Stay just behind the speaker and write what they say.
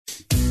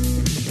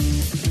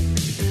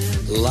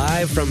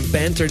Live from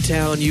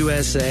Bantertown,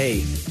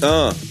 USA.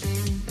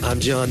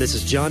 I'm John. This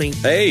is Johnny.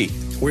 Hey.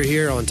 We're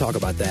here on Talk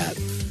About That.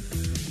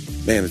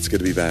 Man, it's good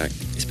to be back.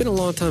 It's been a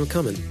long time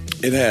coming.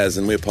 It has,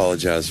 and we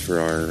apologize for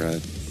our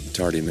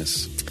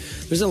tardiness.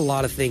 There's a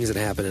lot of things that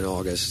happened in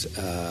August,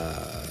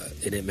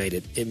 and it made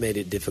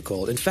it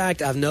difficult. In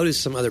fact, I've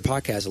noticed some other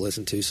podcasts I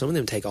listen to, some of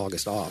them take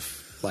August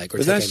off. But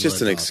that's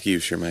just an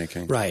excuse you're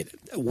making. Right.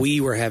 We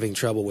were having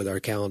trouble with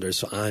our calendars,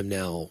 so I'm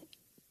now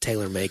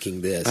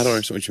tailor-making this. I don't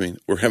understand what you mean.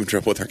 We're having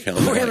trouble with our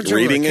calendar. We're having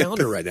trouble with our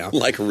calendar right now.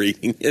 Like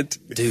reading it.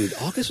 Dude,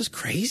 August was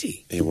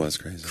crazy. It was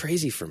crazy.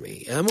 Crazy for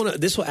me. And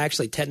this will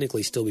actually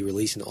technically still be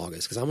released in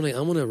August, because I'm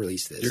gonna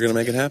release this. You're going to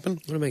make it happen? I'm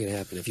going to make it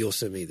happen if you'll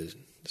send me the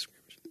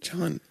description.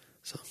 John.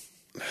 So,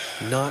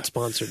 not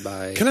sponsored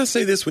by... Can I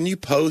say this? When you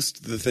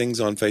post the things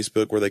on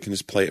Facebook where they can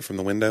just play it from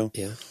the window,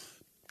 yeah,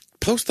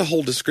 post the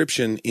whole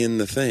description in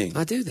the thing.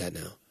 I do that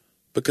now.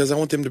 Because I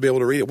want them to be able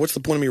to read it. What's the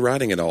point of me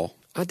writing it all?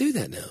 I do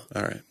that now.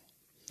 All right.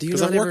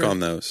 Because I work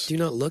on those. Do you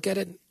not look at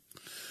it?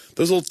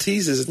 Those little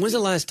teases. When's the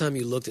last time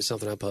you looked at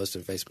something I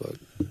posted on Facebook?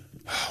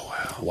 Oh,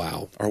 wow.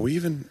 Wow. Are we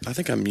even... I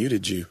think I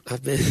muted you.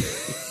 I've been...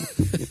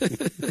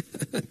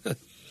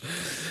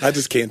 I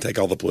just can't take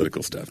all the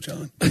political stuff,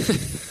 John.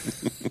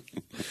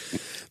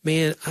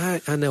 Man,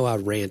 I know I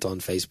rant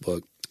on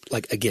Facebook,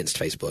 like against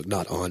Facebook,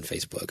 not on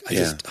Facebook.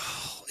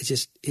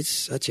 It's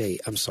such a...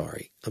 I'm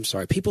sorry.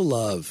 People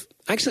love...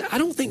 Actually, I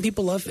don't think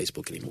people love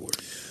Facebook anymore.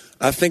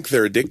 I think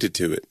they're addicted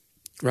to it.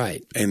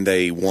 Right. And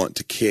they want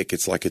to kick.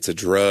 It's like it's a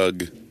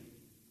drug,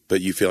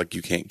 but you feel like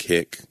you can't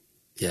kick.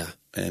 Yeah.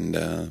 And,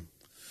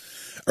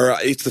 or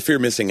it's the fear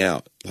of missing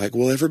out. Like,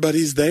 well,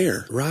 everybody's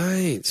there.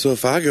 Right. So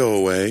if I go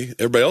away,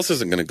 everybody else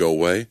isn't going to go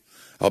away.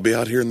 I'll be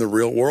out here in the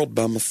real world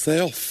by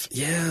myself.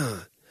 Yeah.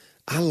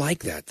 I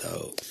like that,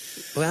 though.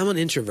 Well, I'm an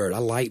introvert. I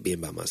like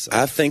being by myself.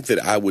 I think that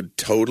I would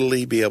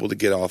totally be able to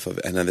get off of,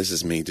 and now this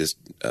is me just,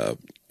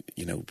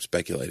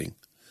 speculating,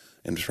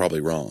 and it's probably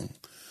wrong.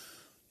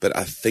 But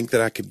I think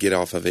that I could get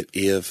off of it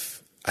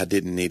if I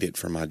didn't need it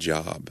for my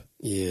job.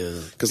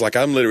 Yeah. Because,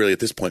 I'm literally at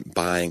this point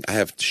buying. I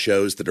have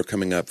shows that are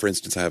coming up. For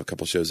instance, I have a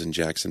couple shows in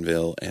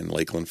Jacksonville and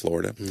Lakeland,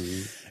 Florida.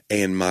 Mm-hmm.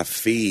 And my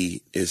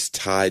fee is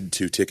tied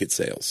to ticket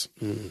sales.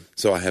 Mm-hmm.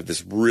 So I have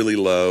this really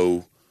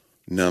low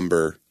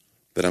number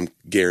that I'm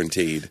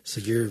guaranteed. So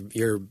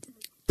you're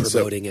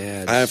promoting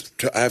ads.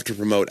 I have to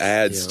promote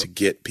ads to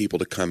get people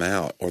to come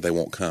out, or they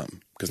won't come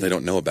because they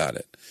don't know about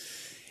it.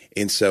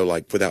 And so,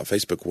 without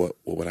Facebook, what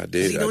would I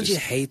do? Don't you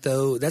hate,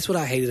 though? That's what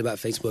I hated about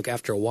Facebook.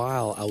 After a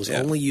while, I was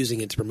only using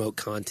it to promote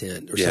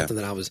content or something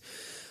that I was,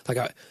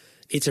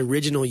 its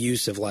original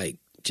use of,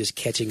 just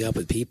catching up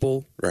with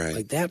people. Right.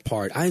 Like, that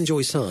part, I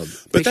enjoy some.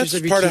 But that's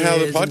part of how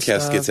the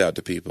podcast gets out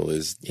to people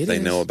is they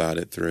know about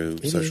it through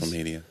social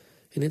media.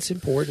 And it's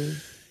important.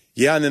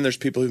 Yeah, and then there's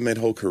people who've made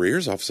whole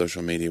careers off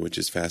social media, which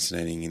is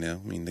fascinating, I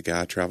mean, the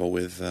guy I travel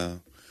with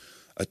a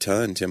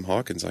ton, Tim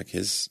Hawkins,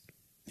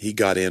 he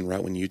got in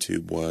right when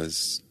YouTube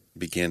was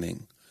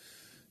beginning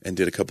and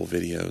did a couple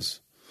videos.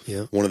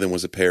 Yeah. One of them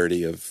was a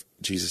parody of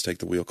Jesus Take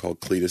the Wheel called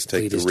Cletus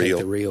Take the Reel.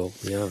 Take the Reel,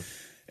 yeah.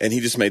 And he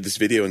just made this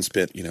video and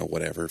spent,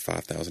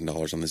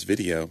 $5,000 on this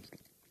video.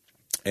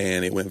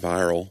 And it went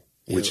viral,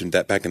 which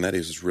back in that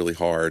days was really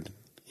hard.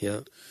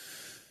 Yeah.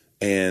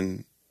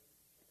 And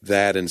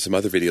that and some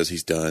other videos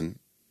he's done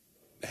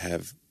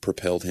have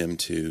propelled him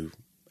to,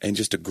 and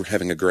just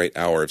having a great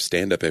hour of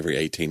stand-up every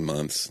 18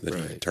 months that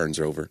he turns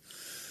over.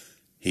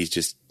 He's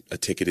just a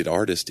ticketed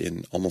artist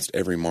in almost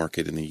every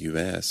market in the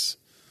U.S.,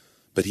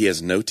 but he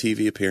has no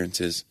TV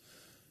appearances,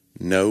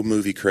 no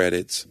movie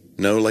credits,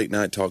 no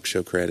late-night talk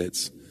show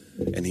credits,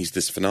 and he's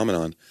this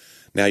phenomenon.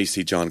 Now you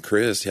see John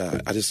Crist. Yeah,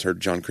 I just heard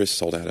John Crist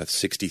sold out a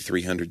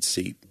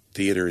 6,300-seat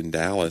theater in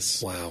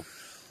Dallas. Wow.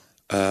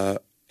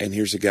 And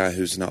here's a guy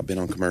who's not been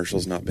on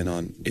commercials, not been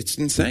on... It's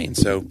insane.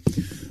 So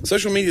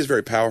social media is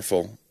very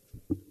powerful,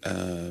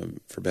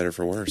 for better or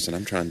for worse, and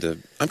I'm trying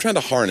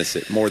to harness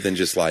it more than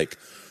just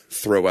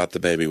throw out the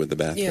baby with the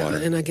bathwater. Yeah,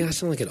 and I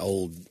sound like an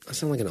old,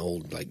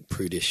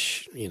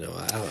 prudish, I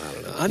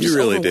don't know. You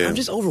really do. I'm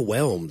just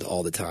overwhelmed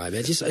all the time.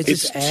 It's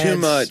adds, too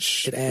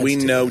much. We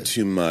know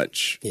too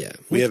much. Yeah.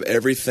 We have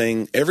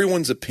everything,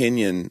 everyone's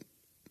opinion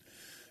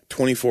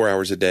 24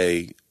 hours a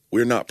day.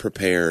 We're not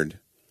prepared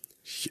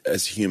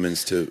as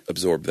humans to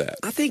absorb that.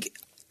 I think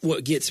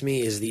what gets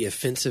me is the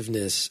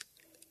offensiveness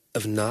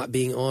of not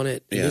being on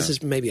it. And this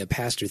is maybe a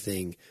pastor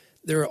thing.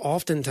 There are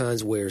often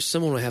times where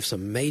someone will have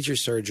some major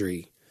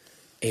surgery,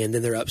 and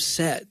then they're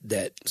upset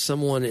that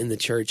someone in the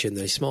church in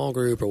the small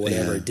group or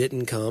whatever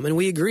didn't come. And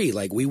we agree,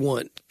 we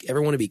want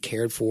everyone to be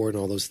cared for and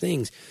all those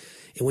things.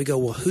 And we go,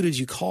 well, who did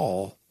you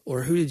call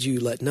or who did you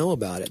let know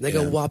about it? And they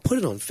go, well, I put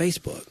it on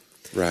Facebook.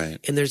 Right.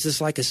 And there's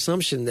this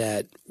assumption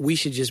that we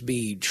should just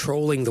be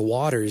trolling the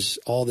waters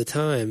all the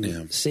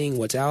time, seeing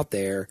what's out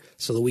there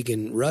so that we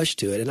can rush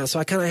to it. And so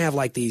I kind of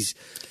have these,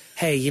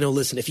 hey,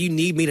 listen, if you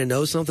need me to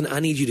know something, I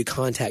need you to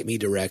contact me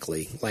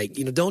directly.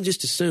 Don't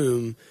just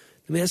assume.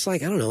 I mean, that's I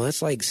don't know,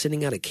 that's like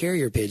sending out a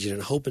carrier pigeon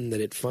and hoping that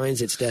it finds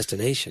its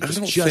destination.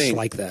 Just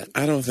like that.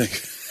 I don't think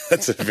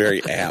that's a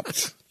very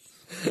apt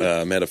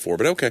metaphor,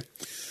 but okay.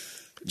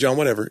 John,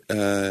 whatever.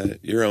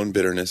 Your own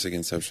bitterness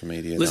against social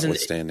media,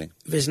 notwithstanding.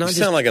 It's not you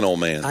sound like an old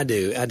man. I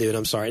do, and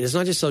I'm sorry. And it's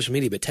not just social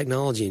media, but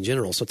technology in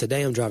general. So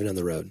today I'm driving down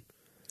the road.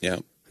 Yeah.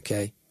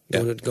 Okay?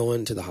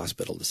 Going to the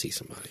hospital to see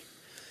somebody.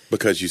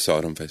 Because you saw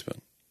it on Facebook?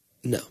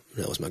 No,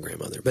 it was my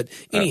grandmother. But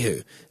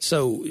anywho,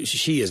 so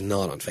she is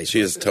not on Facebook. She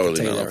is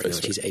totally not on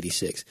Facebook. Now. She's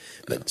 86.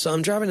 But so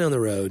I'm driving down the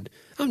road.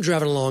 I'm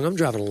driving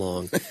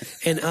along,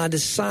 and I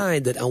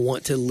decide that I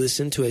want to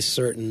listen to a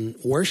certain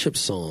worship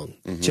song,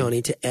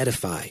 Johnny, to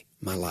edify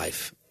my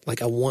life.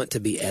 Like I want to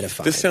be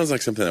edified. This sounds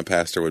like something a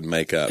pastor would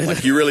make up.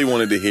 Like you really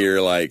wanted to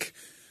hear like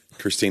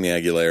Christina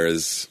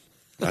Aguilera's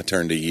 "I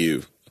Turn to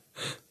You,"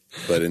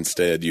 but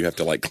instead you have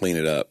to like clean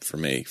it up for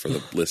me, for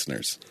the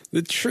listeners.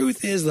 The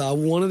truth is that I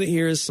wanted to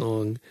hear a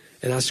song,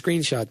 and I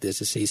screenshot this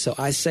to see. So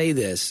I say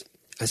this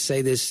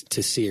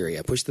to Siri.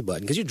 I push the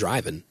button because you're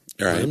driving.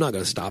 Right. I'm not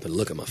going to stop and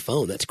look at my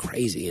phone. That's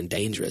crazy and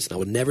dangerous, and I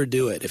would never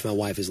do it if my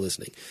wife is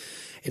listening.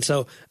 And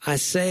so I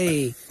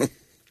say,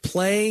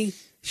 play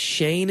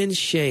Shane and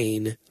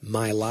Shane,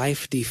 My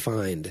Life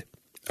Defined.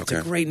 It's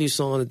a great new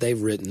song that they've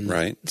written.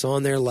 Right. It's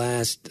on their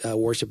last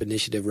Worship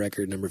Initiative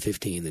record, number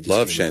 15. That just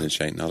Love Shane and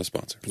Shane, not a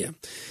sponsor. Yeah.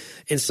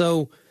 And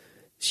so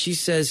she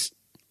says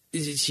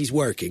she's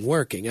working.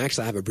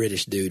 Actually, I have a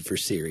British dude for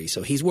Siri,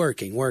 so he's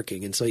working.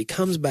 And so he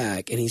comes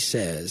back and he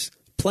says,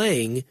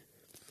 playing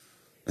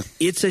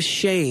It's a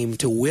Shame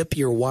to Whip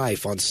Your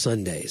Wife on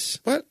Sundays.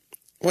 What?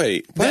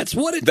 Wait. What? That's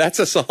what it... That's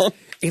a song?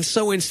 And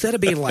so instead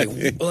of being like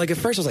at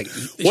first I was like...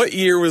 What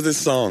year was this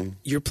song?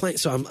 You're playing...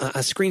 So I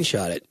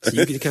screenshot it, so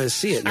you can kind of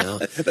see it now.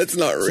 That's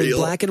not real. It's in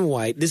black and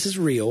white. This is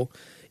real.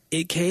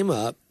 It came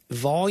up,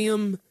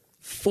 volume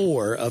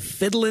 4 of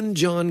Fiddlin'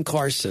 John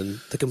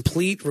Carson, the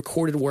complete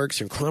recorded works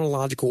in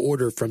chronological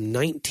order from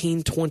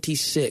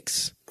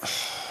 1926.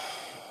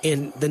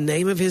 And the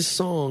name of his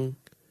song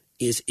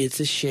is It's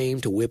a Shame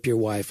to Whip Your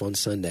Wife on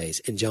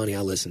Sundays. And Johnny,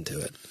 I listened to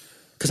it.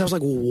 Because I was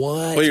like,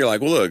 what? Well, you're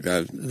like, well, look,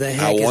 I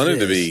wanted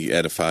to be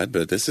edified,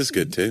 but this is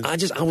good too.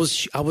 This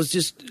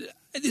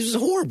was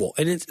horrible.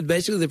 And it's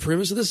basically the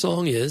premise of the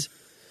song is,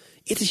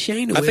 it's a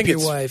shame to whip your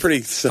wife. I think it's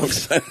pretty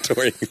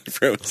self-explanatory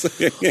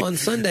premise. On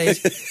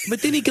Sundays.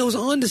 But then he goes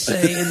on to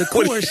say in the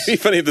chorus. It'd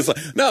be funny if this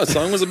the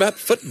song was about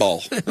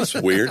football. That's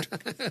weird.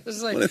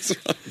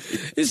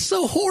 It's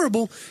so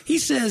horrible. He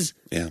says,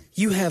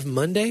 you have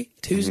Monday,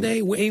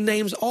 Tuesday. He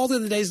names all the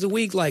other days of the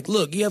week. Like,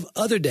 look, you have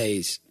other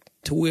days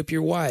to whip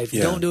your wife.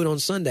 Yeah. Don't do it on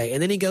Sunday.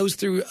 And then he goes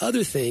through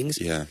other things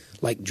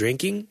like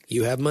drinking.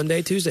 You have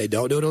Monday, Tuesday.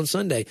 Don't do it on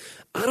Sunday.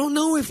 I don't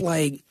know if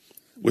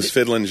was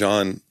Fiddlin'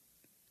 John,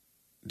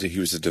 he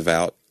was a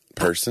devout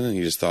person and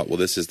you just thought, well,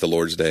 this is the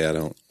Lord's day. I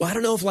don't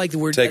know if the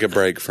word take a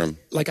break from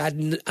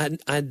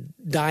I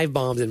dive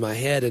bombed in my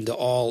head into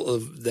all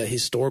of the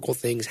historical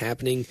things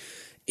happening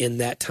in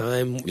that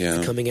time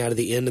coming out of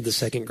the end of the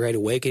Second Great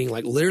Awakening.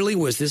 Like literally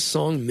was this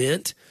song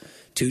meant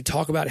to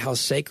talk about how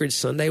sacred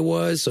Sunday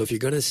was. So if you're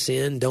going to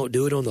sin, don't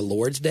do it on the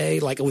Lord's Day.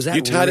 Like, was that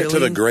you tied it to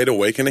the Great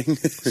Awakening?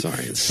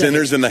 Sorry.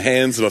 Sinners in the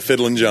hands of a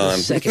Fiddlin' John.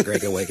 Second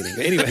Great Awakening.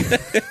 But anyway,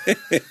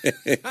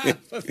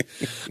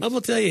 I'm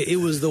going to tell you, it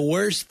was the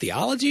worst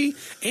theology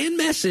and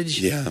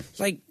message. Yeah.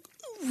 Like,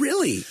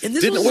 really? And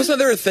this wasn't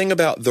there a thing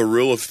about the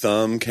rule of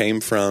thumb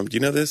came from, do you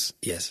know this?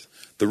 Yes.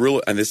 The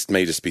rule, and this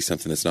may just be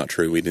something that's not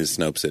true. We need to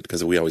Snopes it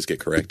because we always get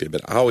corrected.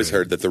 But I always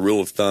heard that the rule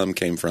of thumb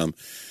came from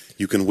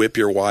you can whip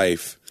your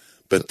wife,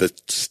 but the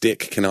stick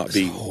cannot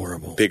be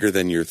bigger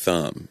than your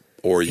thumb,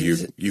 or you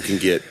can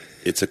get,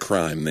 it's a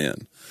crime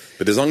then.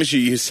 But as long as you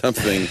use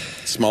something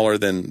smaller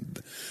than,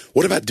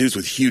 what about dudes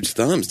with huge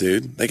thumbs,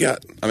 dude?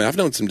 I've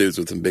known some dudes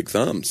with some big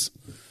thumbs.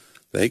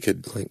 They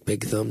could. Like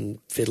Big Thumb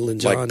Fiddlin'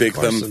 John. Like Big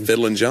Thumb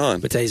Fiddlin' John.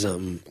 But tell you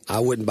something, I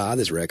wouldn't buy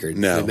this record.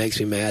 No. It makes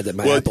me mad that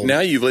my Apple... Well, now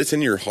it's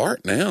in your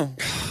heart now.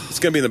 It's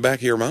going to be in the back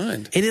of your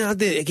mind. And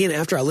then again,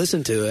 after I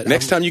listen to it...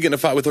 Next time you get in a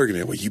fight with her,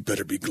 well, you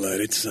better be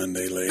glad it's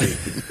Sunday, lady.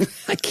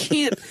 I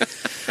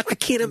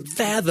can't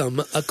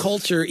fathom a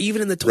culture,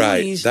 even in the 20s...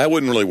 Right, that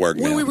wouldn't really work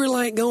where we were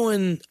like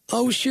going,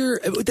 oh, sure,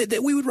 that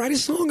we would write a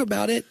song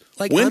about it.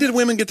 Like, when did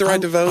women get the right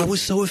to vote? I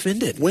was so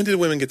offended. When did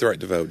women get the right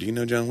to vote? Do you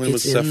know, John? When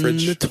was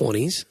suffrage? In the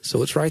 20s,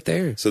 so it's right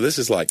there. So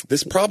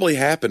this probably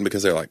happened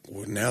because they're like,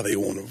 well, now they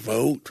want to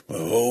vote.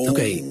 Oh,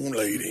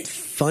 lady.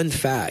 Fun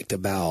fact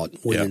about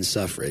women's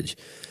suffrage.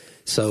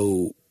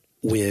 So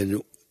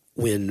when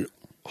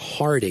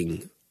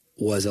Harding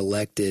was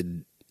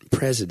elected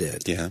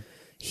president,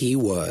 he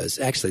was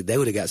actually, they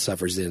would have got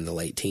suffrage then in the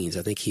late teens.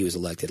 I think he was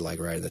elected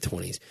right in the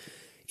 20s.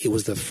 It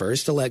was the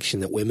first election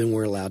that women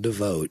were allowed to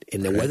vote.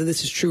 And now whether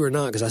this is true or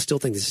not, because I still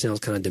think this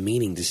sounds kind of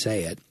demeaning to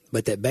say it,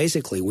 but that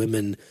basically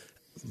women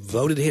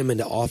voted him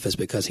into office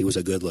because he was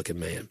a good-looking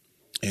man.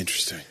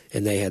 Interesting.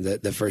 And they had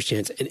the first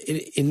chance.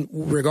 And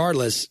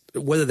regardless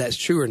whether that's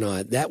true or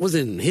not, that was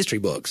in history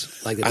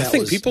books. I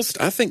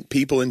think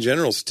people in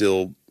general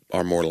still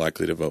are more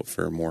likely to vote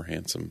for a more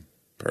handsome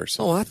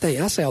person. Oh, I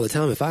say all the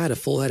time, if I had a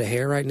full head of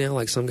hair right now,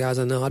 like some guys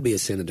I know, I'd be a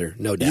senator,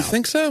 no doubt. You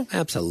think so?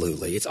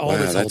 Absolutely. It's all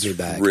that's holding me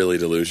back. Really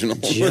delusional.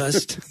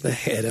 Just the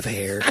head of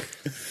hair.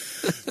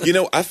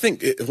 I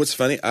think what's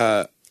funny,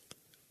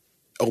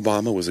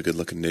 Obama was a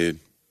good-looking dude.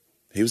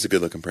 He was a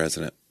good-looking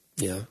president.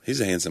 Yeah.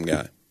 He's a handsome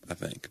guy, I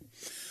think.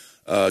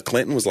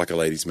 Clinton was like a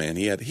ladies' man.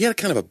 He had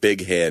kind of a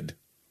big head.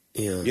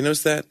 Yeah. You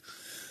notice that?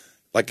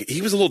 Like,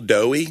 he was a little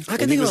doughy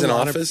when he was in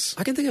office.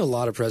 I can think of a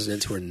lot of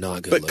presidents who are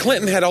not good But looking.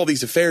 Clinton had all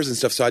these affairs and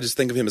stuff, so I just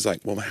think of him as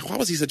like, well, why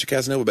was he such a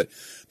Casanova? But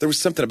there was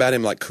something about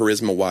him, like,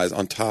 charisma-wise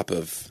on top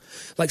of...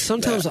 Like,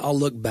 sometimes I'll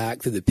look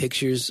back through the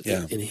pictures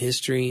Yeah. in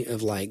history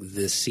of, like,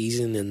 the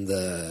season in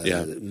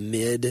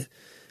the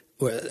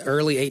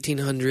early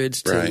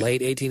 1800s to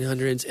late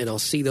 1800s, and I'll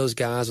see those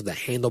guys with the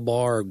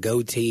handlebar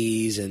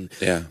goatees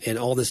and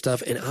all this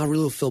stuff, and I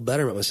really feel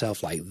better about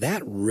myself. Like,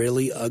 that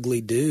really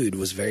ugly dude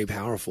was very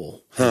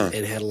powerful and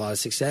had a lot of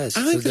success.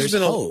 I think there's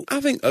hope.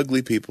 I think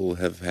ugly people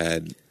have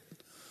had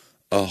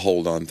a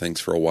hold on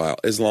things for a while,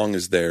 as long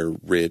as they're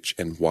rich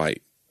and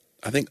white.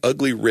 I think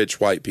ugly,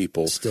 rich, white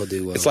people still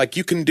do well. It's like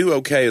you can do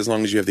okay as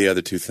long as you have the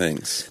other two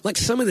things. Like,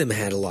 some of them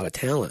had a lot of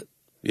talent.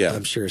 Yeah.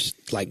 I'm sure,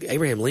 like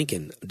Abraham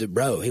Lincoln,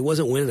 bro, he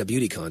wasn't winning a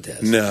beauty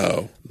contest.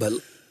 No. But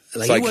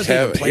like, he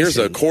wasn't here's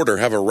a quarter,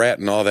 have a rat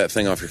and all that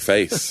thing off your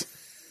face.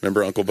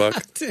 Remember Uncle Buck?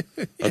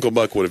 Uncle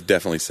Buck would have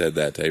definitely said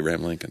that to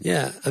Abraham Lincoln.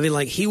 Yeah. I mean,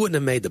 like, he wouldn't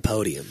have made the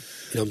podium.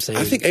 You know what I'm saying?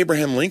 I think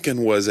Abraham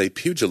Lincoln was a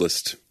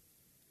pugilist.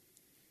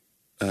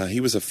 He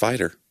was a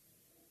fighter.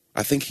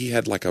 I think he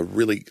had like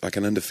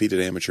an undefeated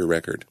amateur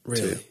record.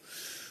 Really? Too.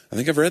 I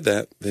think I've read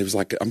that. It was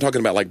like, I'm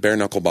talking about like bare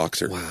knuckle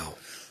boxer. Wow.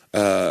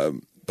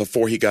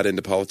 Before he got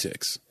into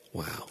politics.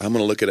 Wow. I'm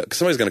going to look it up.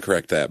 Somebody's going to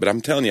correct that, but I'm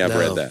telling you, I've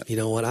read that. You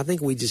know what? I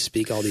think we just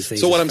speak all these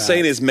things. So what I'm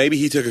saying is maybe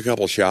he took a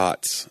couple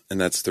shots,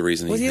 and that's the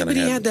reason he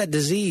had that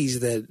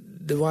disease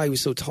why he was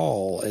so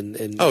tall. And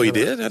he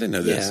did? I didn't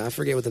know this. Yeah, I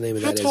forget what the name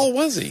of that is. How tall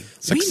was he?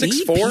 We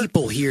need 6'4"?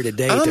 people here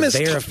today to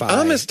verify.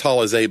 I'm as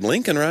tall as Abe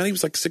Lincoln, right? He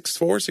was like 6'4",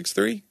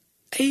 6'3".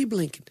 Abe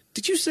Lincoln.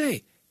 Did you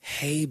say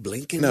Abe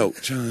Lincoln? No,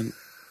 John.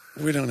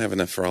 We don't have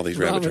enough for all these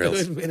rabbit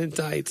trails. Men in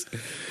tights.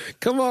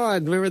 Come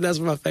on. Remember, that's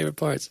one of my favorite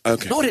parts.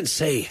 Okay. No, I didn't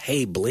say,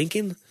 hey,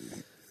 Blinken.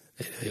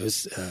 It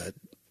was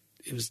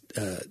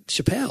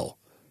Chappelle.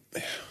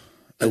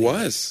 It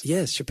was?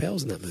 Yes,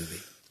 Chappelle's in that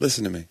movie.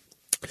 Listen to me.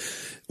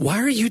 Why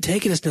are you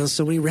taking us down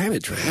so many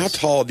rabbit trails? How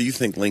tall do you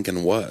think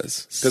Lincoln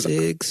was?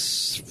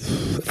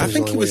 I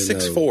think he was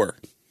 6'4".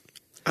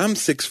 I'm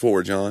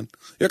 6'4", John.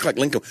 You look like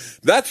Lincoln.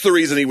 That's the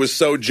reason he was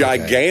so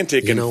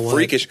gigantic and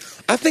freakish.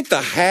 I think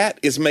the hat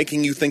is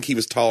making you think he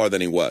was taller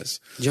than he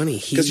was.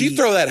 Johnny, because you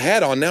throw that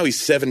hat on, now he's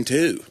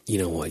 7'2". You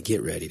know what?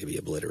 Get ready to be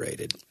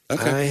obliterated.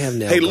 Okay. I have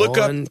now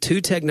gone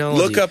to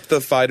technology. Look up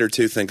the Fighter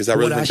 2 thing, because I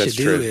really think that's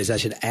true. What I should do is I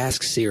should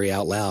ask Siri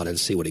out loud and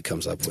see what he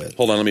comes up with.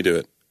 Hold on, let me do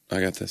it. I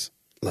got this.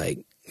 Like,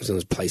 he's going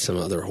to play some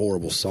other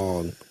horrible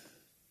song.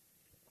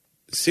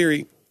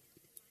 Siri.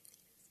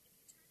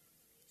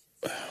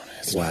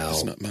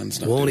 Wow. Mine's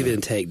not won't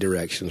even take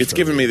directions. It's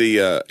giving me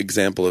the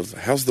example of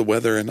how's the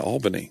weather in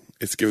Albany.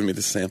 It's giving me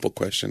the sample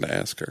question to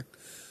ask her.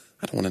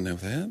 I don't want to know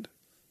that.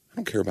 I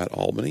don't care about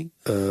Albany.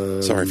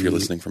 Sorry if you're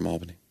listening from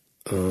Albany.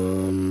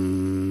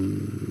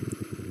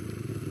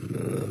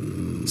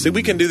 See,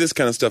 we can do this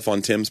kind of stuff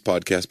on Tim's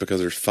podcast because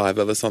there's 5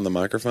 of us on the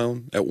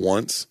microphone at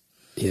once.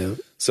 Yeah.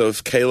 So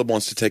if Caleb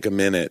wants to take a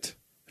minute,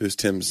 who's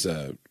Tim's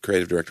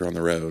creative director on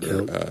the road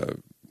or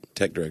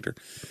tech director,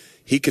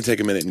 he can take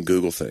a minute and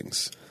Google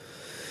things.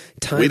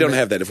 We don't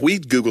have that. If we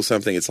Google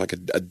something, it's like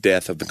a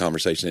death of the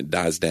conversation. It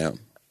dies down.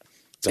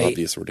 It's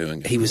obvious we're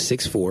doing it. He was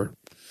 6'4".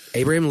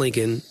 Abraham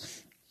Lincoln,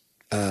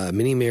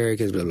 many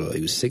Americans, blah, blah, blah.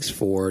 He was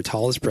 6'4",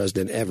 tallest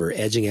president ever,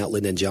 edging out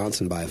Lyndon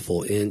Johnson by a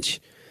full inch.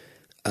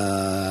 They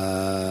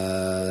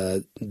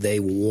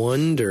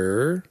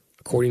wonder,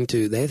 according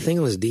to, they had a thing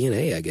on his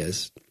DNA, I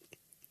guess,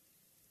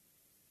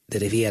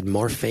 that if he had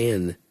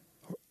Marfan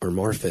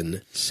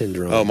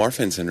syndrome. Oh,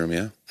 Marfan syndrome,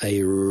 yeah.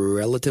 A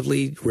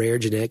relatively rare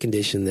genetic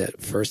condition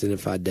that first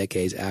identified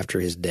decades after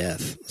his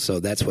death. So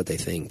that's what they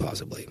think,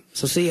 possibly.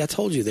 So see, I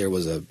told you there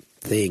was a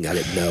thing I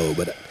didn't know,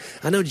 but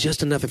I know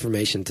just enough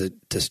information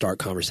to start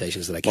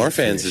conversations that I can't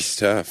Marfan's finish. is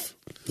tough.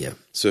 Yeah.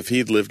 So if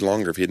he'd lived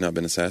longer, if he had not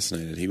been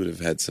assassinated, he would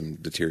have had some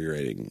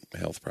deteriorating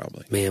health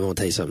probably. Man, I'm going to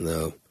tell you something,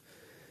 though.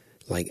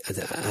 Like,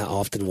 I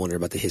often wonder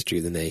about the history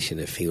of the nation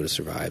if he would have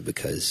survived,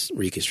 because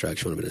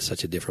Reconstruction would have been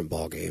such a different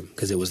ballgame,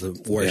 because it was the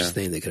worst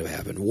thing that could have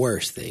happened.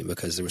 Worst thing,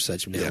 because there was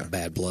such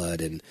bad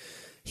blood, and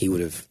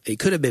it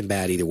could have been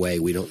bad either way.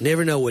 We don't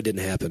never know what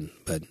didn't happen.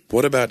 But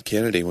what about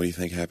Kennedy? What do you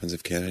think happens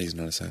if Kennedy's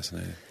not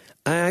assassinated?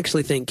 I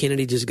actually think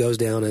Kennedy just goes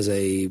down as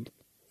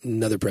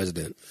another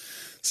president.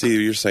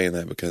 See, you're saying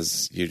that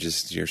because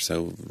you're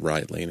so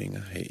right-leaning. I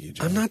hate you,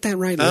 John. I'm not that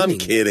right-leaning. I'm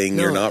kidding.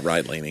 No, you're not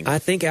right-leaning. I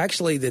think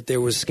actually that there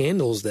was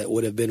scandals that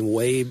would have been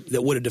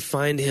that would have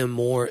defined him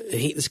more.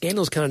 The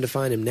scandals kind of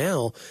define him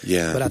now.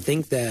 Yeah. But I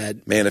think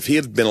that... Man, if he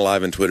had been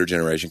alive in Twitter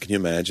generation, can you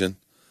imagine?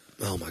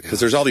 Oh, my God. Because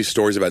there's all these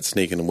stories about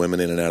sneaking women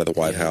in and out of the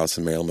White House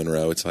and Marilyn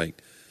Monroe. It's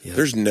like,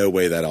 there's no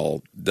way that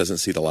all doesn't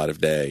see the light of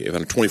day. If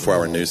on a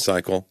 24-hour news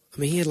cycle... I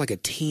mean, he had like a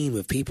team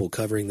of people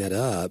covering that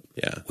up,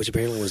 which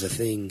apparently was a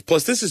thing.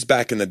 Plus, this is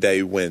back in the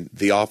day when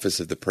the office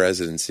of the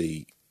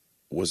presidency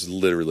was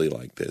literally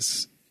like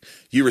this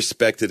you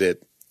respected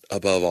it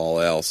above all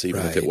else,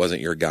 even if it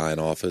wasn't your guy in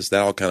office.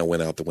 That all kind of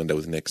went out the window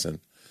with Nixon.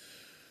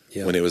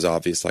 Yeah. When it was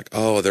obvious, like,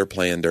 oh, they're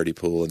playing dirty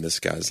pool, and this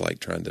guy's like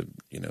trying to,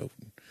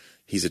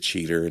 he's a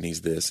cheater, and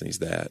he's this, and he's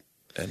that.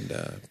 And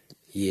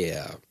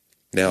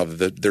now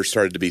there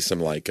started to be some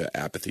like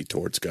apathy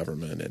towards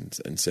government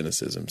and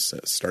cynicism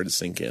started to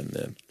sink in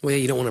then. Well,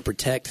 you don't want to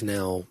protect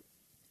now.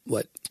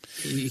 What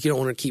you don't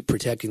want to keep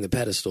protecting the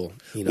pedestal.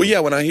 Well, yeah.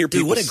 When I hear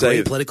people what a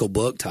great political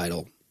book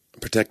title.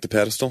 Protect the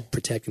pedestal?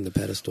 Protecting the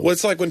pedestal. Well,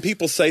 it's like when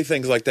people say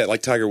things like that,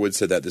 like Tiger Woods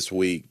said that this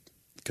week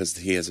because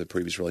he has a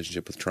previous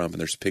relationship with Trump, and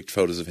there's picked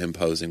photos of him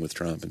posing with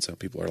Trump, and so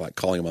people are like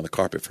calling him on the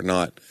carpet for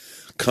not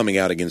coming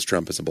out against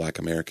Trump as a black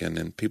American,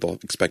 and people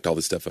expect all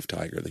this stuff of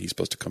Tiger, that he's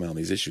supposed to come out on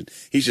these issues.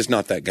 He's just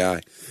not that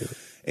guy. Yeah.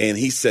 And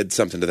he said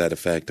something to that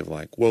effect of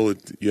like, well,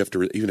 you have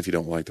to, even if you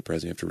don't like the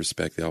president, you have to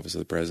respect the office of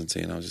the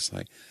presidency. And I was just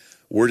like,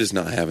 we're just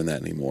not having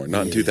that anymore.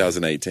 Not in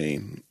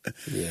 2018.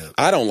 Yeah.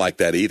 I don't like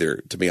that either,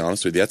 to be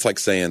honest with you. That's like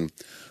saying,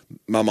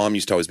 my mom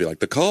used to always be like,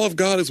 the call of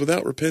God is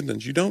without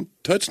repentance. You don't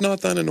touch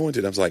not thine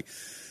anointed. I was like,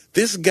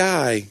 this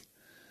guy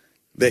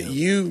that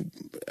you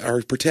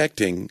are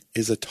protecting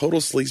is a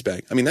total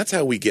sleazebag. I mean, that's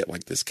how we get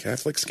like this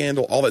Catholic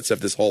scandal, all that stuff,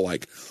 this whole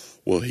like,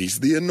 well, he's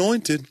the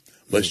anointed.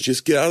 Let's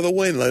just get out of the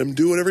way and let him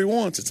do whatever he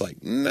wants. It's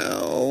like,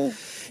 no,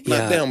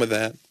 not down with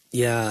that.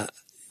 Yeah,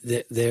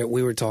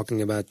 we were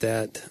talking about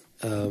that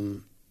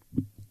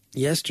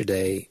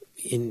yesterday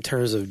in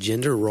terms of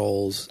gender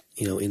roles,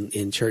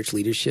 in church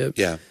leadership.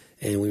 Yeah.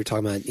 And we were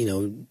talking about,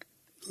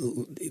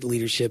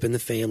 leadership in the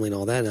family and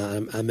all that.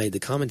 And I made the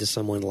comment to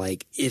someone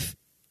like, if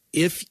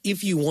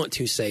you want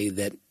to say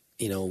that,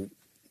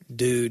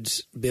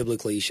 dudes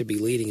biblically should be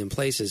leading in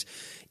places,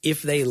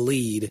 if they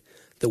lead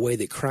the way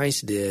that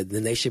Christ did,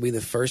 then they should be the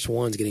first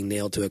ones getting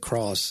nailed to a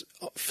cross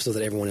so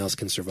that everyone else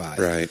can survive.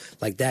 Right.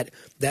 Like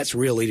that's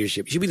real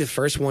leadership. You should be the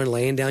first one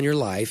laying down your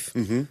life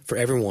for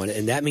everyone.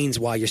 And that means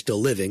while you're still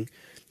living,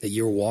 that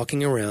you're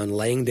walking around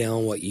laying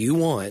down what you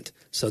want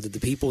so that the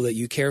people that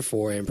you care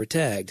for and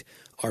protect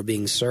are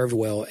being served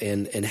well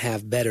and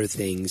have better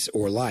things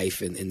or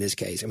life in this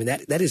case. I mean,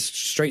 that is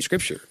straight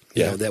scripture,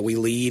 that we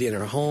lead in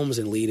our homes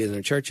and lead in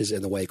our churches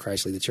in the way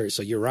Christ lead the church.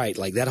 So you're right.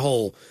 Like that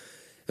whole,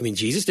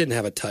 Jesus didn't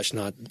have a touch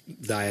not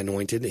thy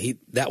anointed.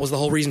 That was the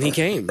whole reason he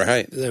came.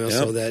 Right.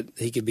 So that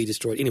he could be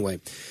destroyed. Anyway,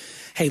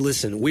 hey,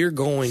 listen, we're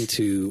going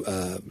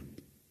to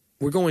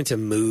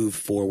move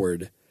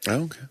forward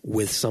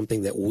with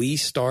something that we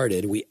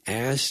started. We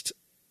asked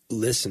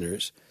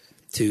listeners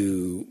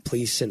to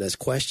please send us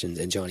questions,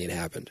 and Johnny, it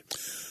happened.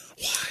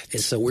 What?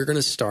 And so we're going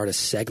to start a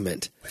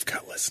segment. We've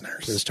got listeners.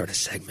 We're going to start a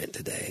segment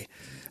today,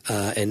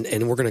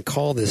 and we're going to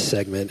call this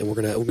segment, and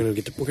we're going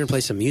to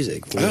play some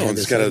music.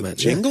 It's got a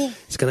jingle. Yeah,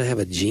 it's going to have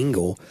a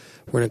jingle.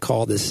 We're going to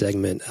call this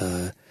segment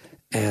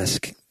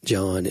 "Ask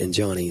John and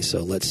Johnny."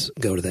 So let's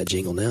go to that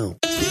jingle now.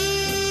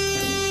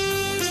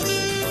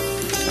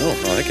 Oh,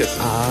 I like it.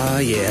 Ah,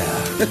 yeah.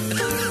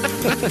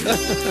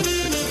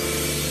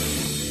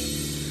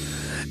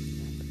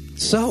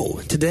 So,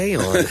 today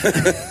on... What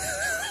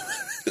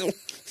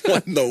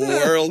in the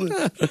world?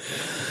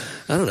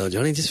 I don't know,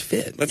 Johnny, just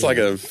fit. That's like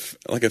a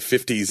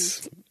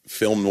 50s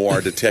film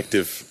noir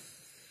detective.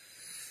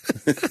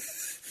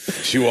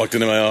 She walked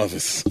into my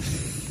office.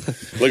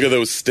 Look at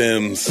those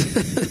stems.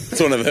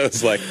 It's one of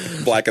those, like,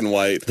 black and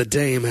white. The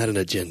dame had an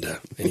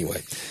agenda.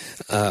 Anyway.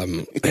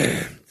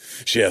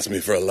 She asked me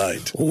for a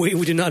light. We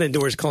do not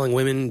endorse calling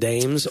women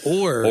dames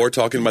or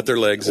talking about their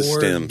legs as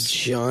stems.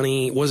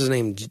 Johnny, what's his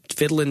name?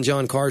 Fiddlin'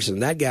 John Carson.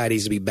 That guy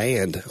needs to be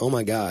banned. Oh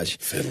my gosh.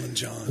 Fiddlin'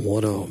 John.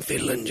 What a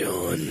Fiddlin'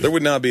 John. There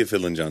would not be a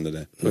Fiddlin' John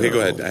today. Okay, go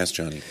ahead. Ask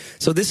Johnny.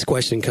 So this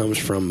question comes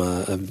from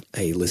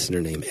a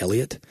listener named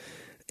Elliot.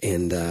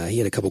 And he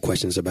had a couple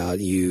questions about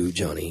you,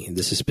 Johnny.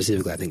 This is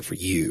specifically, I think, for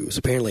you. So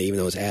apparently, even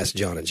though it's Ask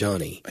John and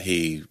Johnny,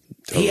 he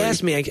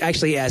asked me.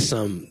 Actually, he asked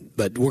some,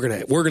 but we're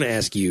gonna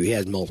ask you. He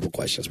has multiple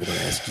questions. We're gonna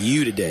ask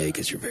you today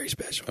because you're very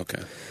special.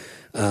 Okay.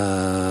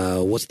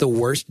 What's the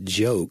worst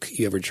joke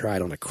you ever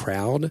tried on a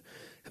crowd?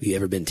 Have you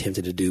ever been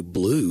tempted to do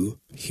blue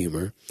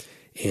humor?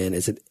 And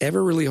is it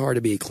ever really hard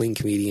to be a clean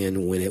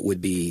comedian when it would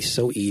be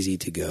so easy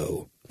to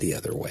go the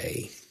other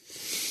way?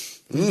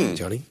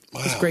 Johnny,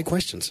 wow. These great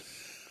questions.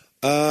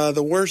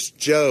 The worst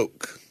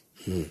joke.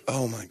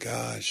 Oh my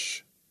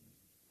gosh.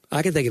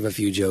 I can think of a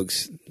few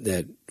jokes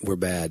that were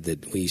bad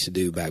that we used to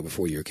do back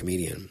before you were a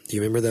comedian. Do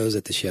you remember those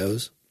at the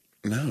shows?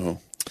 No.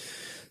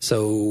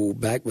 So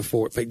back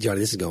before,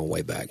 Johnny, this is going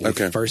way back. When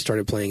we first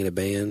started playing in a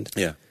band,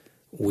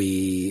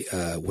 we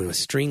when a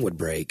string would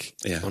break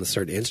on a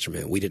certain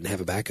instrument, we didn't have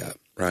a backup.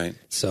 Right.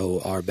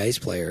 So our bass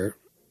player,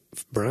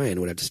 Brian,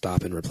 would have to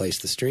stop and replace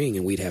the string,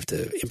 and we'd have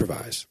to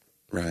improvise.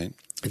 Right.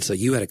 And so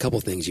you had a couple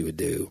things you would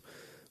do.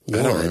 One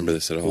I don't remember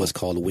this at all. Was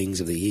called Wings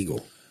of the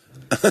Eagle.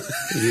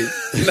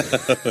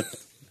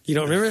 You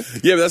don't remember it?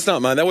 Yeah, but that's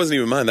not mine. That wasn't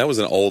even mine. That was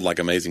an old, like,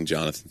 Amazing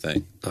Jonathan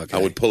thing. Okay.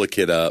 I would pull a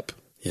kid up.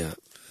 Yeah.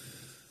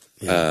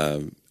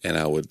 And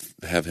I would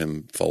have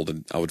him fold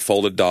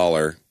a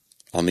dollar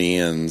on the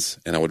ends,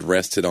 and I would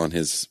rest it on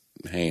his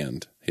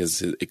hand,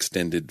 his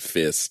extended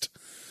fist,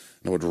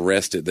 and I would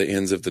rest it. The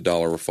ends of the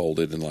dollar were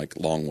folded in like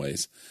long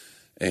ways.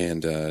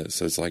 And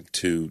so it's like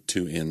two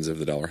ends of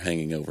the dollar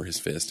hanging over his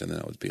fist. And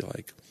then I would be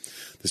like,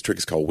 this trick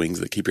is called wings.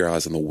 That keep your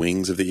eyes on the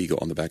wings of the eagle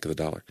on the back of the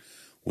dollar.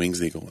 Wings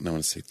of the eagle. And I'm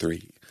going to say 3.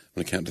 I'm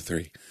going to count to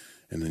 3.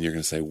 And then you're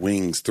going to say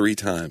wings 3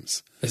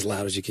 times. As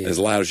loud as you can. As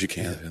loud as you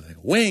can. Yeah. Like,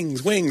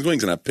 wings, wings,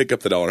 wings. And I pick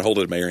up the dollar, hold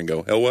it in my ear and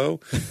go, hello?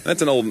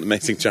 That's an old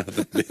Amazing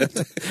Jonathan bit.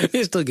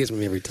 It still gets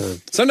me every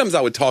time. Sometimes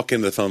I would talk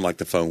into the phone like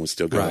the phone was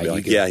still going. Right, I'd be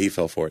like, yeah, he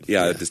fell for it.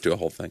 Yeah, I'd just do a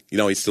whole thing. You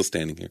know, he's still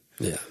standing here.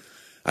 Yeah.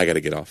 I got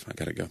to get off. I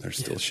got to go. There's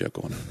still a show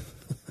going on.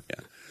 Yeah.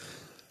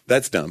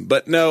 That's dumb.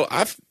 But no,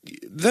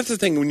 that's the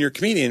thing. When you're a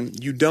comedian,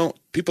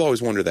 people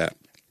always wonder that.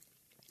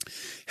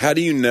 How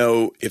do you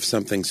know if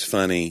something's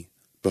funny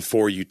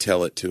before you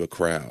tell it to a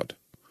crowd?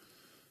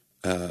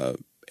 And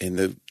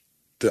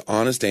the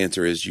honest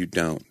answer is you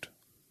don't.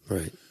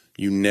 Right.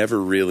 You never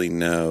really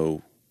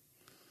know.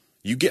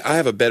 I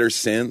have a better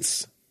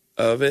sense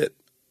of it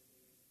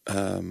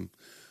than,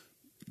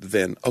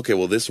 okay,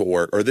 well, this will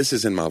work, or this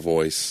is in my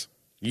voice.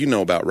 You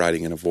know about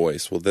writing in a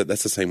voice. Well,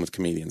 that's the same with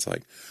comedians.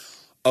 Like,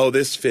 oh,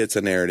 this fits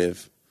a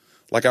narrative.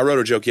 Like I wrote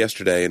a joke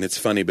yesterday, and it's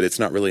funny, but it's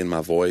not really in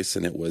my voice.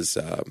 And it was,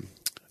 I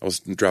was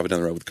driving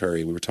down the road with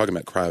Curry. We were talking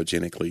about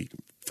cryogenically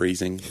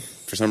freezing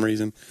for some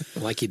reason.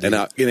 Like you did.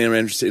 And I'm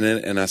interested in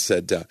it, and I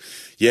said,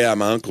 yeah,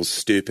 my uncle's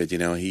stupid. You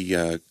know, he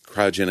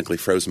cryogenically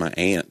froze my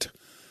aunt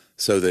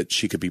so that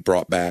she could be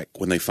brought back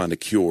when they find a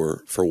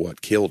cure for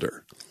what killed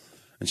her.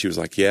 And she was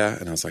like, yeah.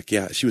 And I was like,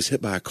 yeah, she was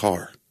hit by a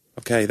car.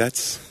 Okay,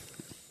 that's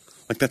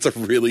a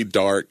really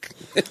dark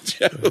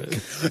joke.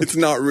 Right. It's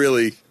not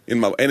really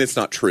and it's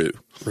not true.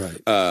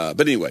 Right.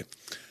 But anyway,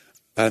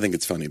 I think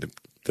it's funny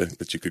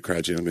that you could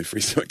cryogenically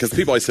freeze someone, because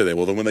people always say that.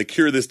 Well, then when they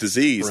cure this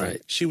disease, right.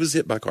 Like, she was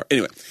hit by a car.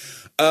 Anyway,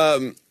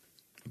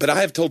 but I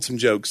have told some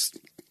jokes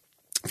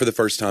for the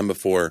first time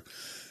before,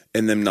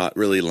 and them not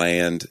really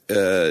land.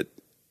 And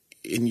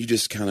you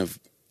just kind of,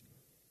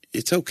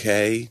 it's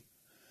okay,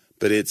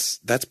 but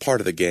that's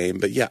part of the game.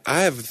 But yeah,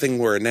 I have a thing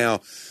where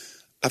now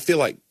I feel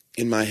like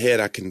in my head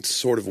I can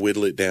sort of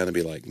whittle it down and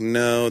be like,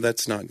 no,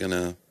 that's not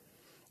gonna,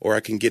 or I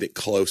can get it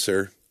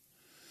closer.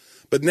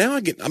 But now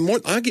I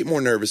get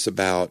more nervous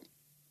about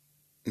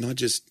not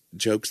just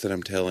jokes that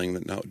I'm telling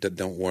that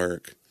don't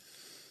work.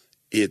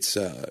 It's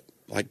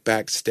like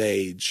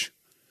backstage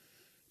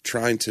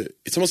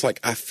it's almost like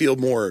I feel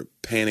more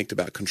panicked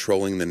about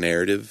controlling the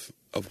narrative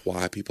of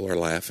why people are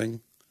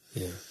laughing.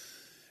 Yeah.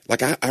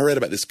 Like I read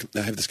about this,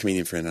 I have this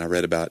comedian friend, and I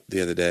read about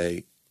the other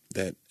day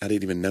that I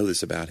didn't even know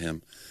this about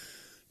him,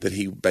 that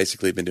he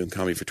basically had been doing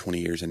comedy for 20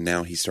 years, and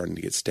now he's starting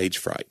to get stage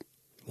fright.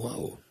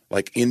 Whoa.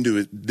 Like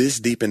this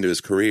deep into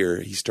his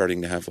career, he's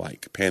starting to have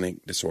like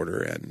panic disorder,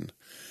 and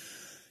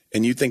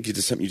you think it's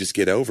just something you just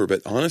get over.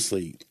 But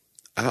honestly,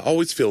 I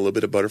always feel a little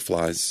bit of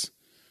butterflies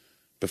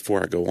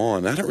before I go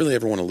on. I don't really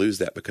ever want to lose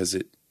that, because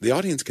the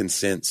audience can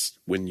sense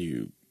when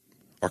you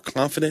are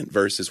confident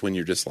versus when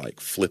you're just like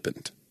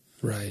flippant.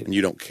 Right. And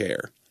you don't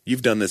care.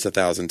 You've done this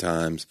 1,000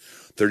 times.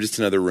 They're just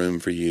another room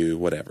for you,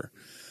 whatever.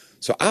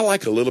 So I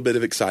like a little bit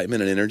of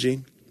excitement and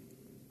energy.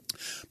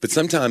 But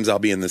sometimes I'll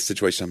be in this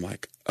situation. I'm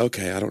like,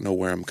 okay, I don't know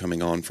where I'm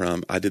coming on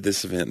from. I did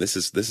this event. This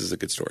is a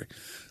good story.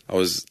 I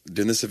was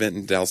doing this event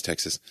in Dallas,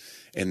 Texas,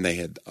 and they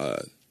had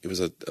it was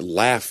a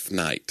laugh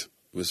night.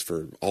 It was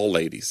for all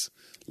ladies.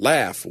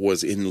 Laugh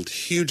was in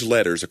huge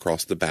letters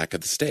across the back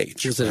of the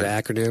stage. Was it an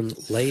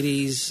acronym?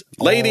 Ladies,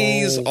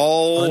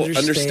 all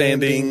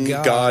understanding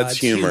God's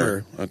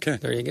humor. Okay.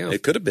 There you go.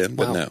 It could have been,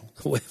 but no.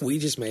 We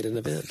just made an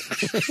event.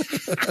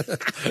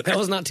 That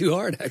was not too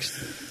hard,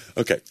 actually.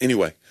 Okay.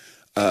 Anyway,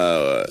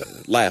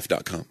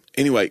 laugh.com.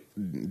 Anyway,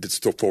 it's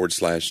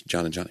 /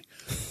 John and Johnny.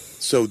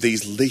 So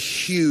these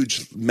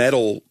huge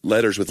metal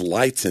letters with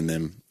lights in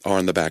them are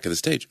on the back of the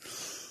stage.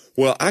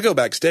 Well, I go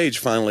backstage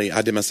finally.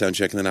 I did my sound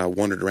check, and then I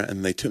wandered around,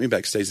 and they took me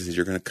backstage and said,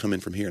 you're going to come in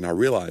from here. And I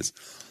realized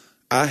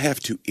I have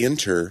to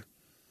enter.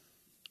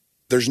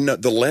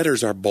 The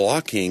letters are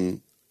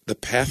blocking the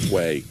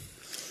pathway.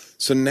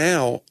 So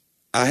now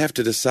I have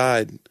to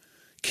decide,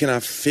 can I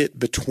fit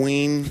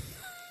between?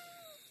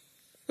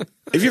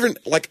 If you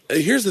ever,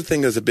 here's the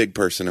thing as a big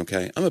person,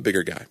 okay? I'm a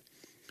bigger guy.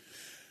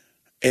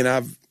 And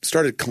I've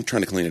started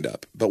trying to clean it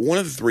up. But one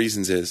of the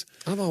reasons is,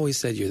 I've always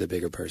said you're the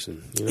bigger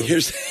person. You know?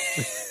 Here's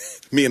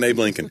me and Abe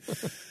Lincoln.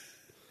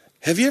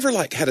 Have you ever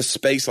had a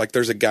space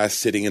there's a guy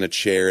sitting in a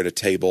chair at a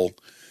table,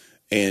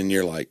 and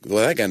you're like,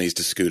 well, that guy needs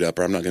to scoot up,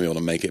 or I'm not going to be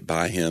able to make it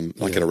by him,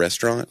 at a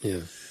restaurant? Yeah.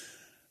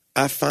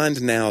 I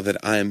find now that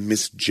I am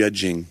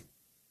misjudging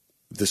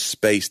the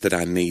space that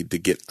I need to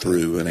get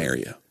through an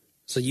area.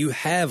 So you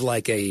have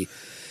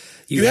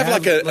You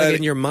have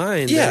in your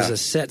mind, there's a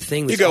set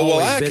thing that's you go, well,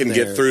 always I been can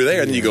there. get through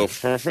there, and you go,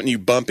 and you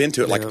bump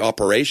into it like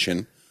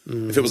Operation.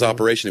 Mm-hmm. If it was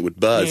Operation, it would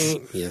buzz.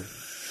 Yeah.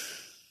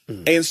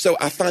 Mm. And so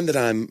I find that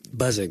I'm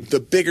buzzing. The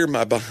bigger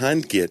my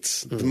behind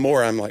gets, the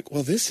more I'm like,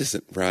 well, this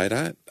isn't right.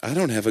 I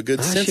don't have a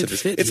good sense of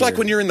this. It's like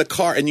when you're in the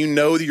car and you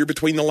know that you're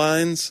between the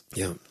lines.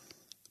 Yeah.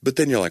 But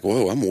then you're like,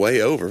 whoa, I'm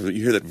way over.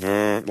 You hear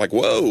that,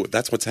 whoa,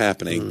 that's what's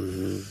happening.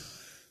 Mm-hmm.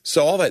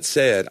 So all that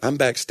said, I'm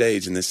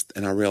backstage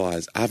and I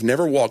realize I've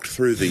never walked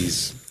through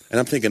these, and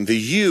I'm thinking the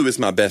U is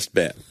my best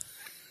bet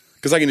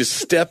because I can just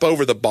step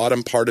over the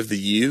bottom part of the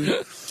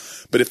U.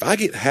 But if I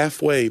get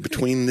halfway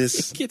between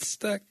this, get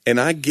stuck, and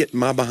I get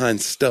my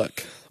behind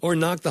stuck, or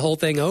knock the whole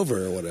thing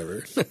over, or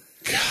whatever.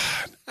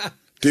 God,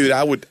 dude,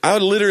 I would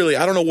literally,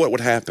 I don't know what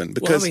would happen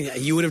because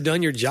you would have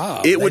done your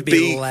job. It would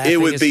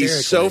be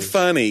so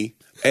funny,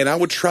 and I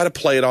would try to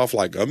play it off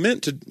like I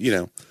meant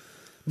to,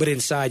 But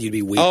inside, you'd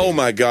be weeping. Oh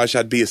my gosh,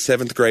 I'd be a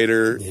 7th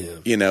grader,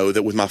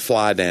 that with my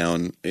fly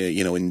down,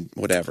 in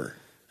whatever,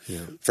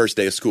 first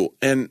day of school,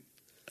 and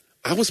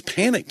I was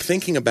panicked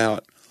thinking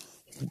about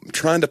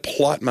trying to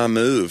plot my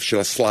move. Should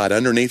I slide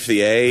underneath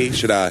the A?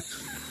 Should I?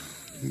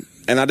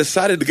 And I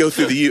decided to go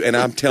through the U, and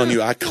I'm telling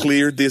you, I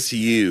cleared this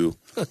U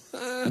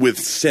with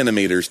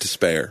centimeters to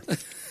spare.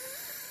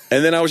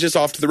 And then I was just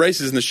off to the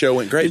races, and the show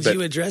went great. Did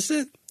you address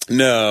it?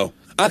 No.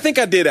 I think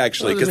I did,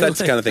 actually, because that's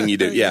the kind of thing you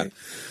do. Yeah.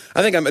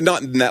 I think I'm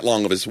not in that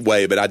long of a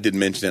way, but I did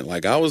mention it.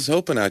 Like, I was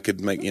hoping I could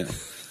make,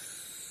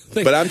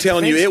 But I'm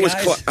telling you, it was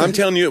I'm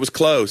telling you, it was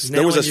close.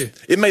 There was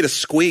it made a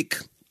squeak,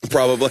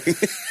 probably.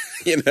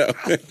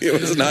 It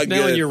was not now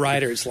good. When you're a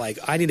writer, it's like,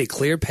 I need a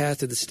clear path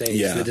to the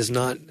stage that does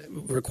not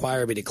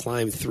require me to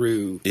climb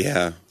through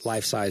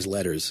life-size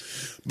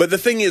letters. But the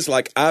thing is,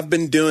 like, I've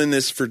been doing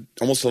this for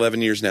almost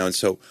 11 years now, and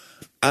so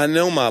I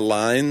know my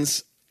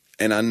lines,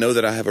 and I know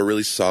that I have a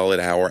really solid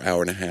hour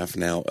and a half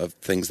now of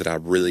things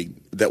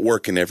that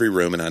work in every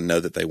room, and I know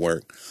that they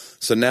work.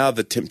 So now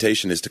the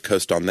temptation is to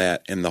coast on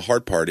that, and the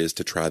hard part is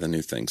to try the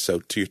new things. So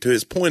to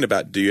his point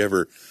about, do you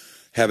ever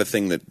have a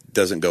thing that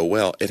doesn't go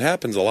well? It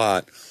happens a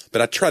lot.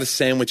 But I try to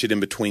sandwich it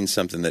in between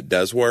something that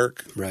does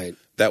work. Right.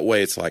 That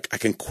way it's like I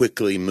can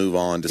quickly move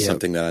on to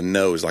something that I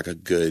know is like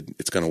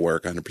it's going to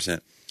work 100%.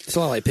 It's a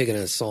lot like picking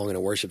a song in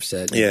a worship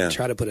set. You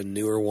try to put a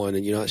newer one,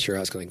 and you're not sure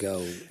how it's going to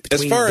go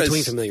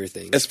between familiar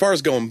things. As far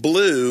as going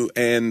blue,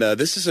 and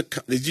this is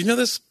did you know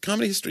this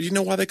comedy history? Do you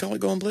know why they call it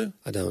going blue?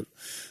 I don't.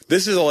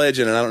 This is a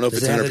legend, and I don't know if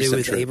it's 100% true. Does it have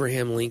to do with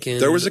Abraham Lincoln?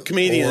 There was a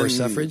comedian. Or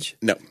suffrage?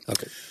 No.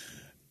 Okay.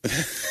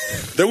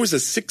 There was a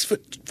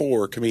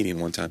 6'4" comedian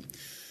one time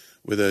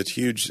with a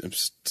huge,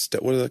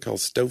 what are they called?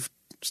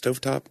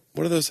 Stovetop?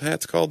 What are those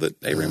hats called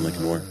that Abraham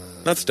Lincoln wore?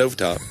 Not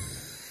stovetop.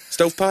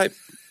 Stovepipe?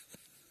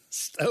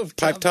 Stovetop.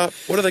 Pipe top?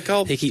 What are they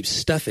called? He keeps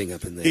stuffing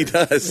up in there. He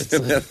does.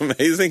 Isn't that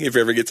amazing? If he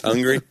ever gets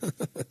hungry.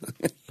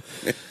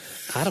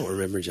 I don't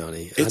remember,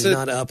 Johnny. I'm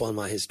not up on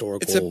my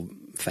historical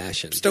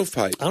fashion.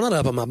 Stovepipe. I'm not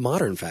up on my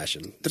modern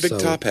fashion. The big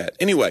top hat.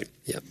 Anyway.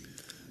 Yep.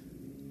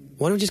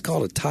 Why don't we just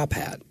call it a top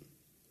hat?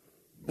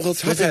 Well,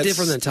 top hat's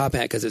different than a top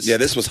hat because it's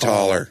this was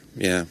taller.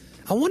 Yeah.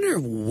 I wonder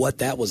what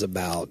that was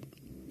about.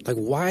 Like,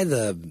 why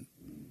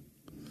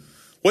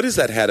What is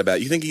that hat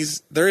about? You think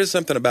there is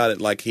something about it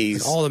like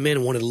all the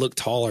men wanted to look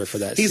taller for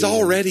that He's season.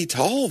 Already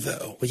tall,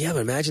 though. Well, yeah, but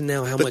imagine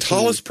now how much... The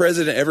tallest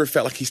president ever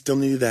felt like he still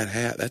needed that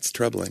hat. That's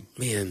troubling.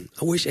 Man,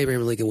 I wish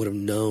Abraham Lincoln would have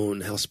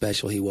known how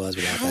special he was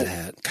without that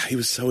hat. God, he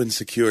was so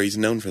insecure. He's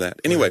known for that.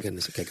 Anyway. Oh,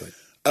 goodness. Okay, go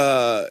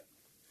ahead.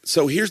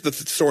 So here's the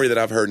story that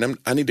I've heard, and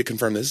I need to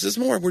confirm this. This is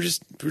more. We're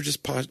just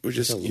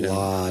a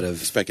lot of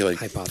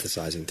speculating,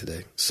 hypothesizing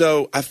today.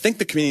 So I think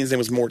the comedian's name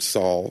was Mort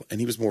Saul, and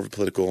he was more of a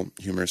political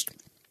humorist.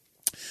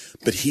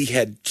 But he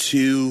had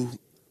 2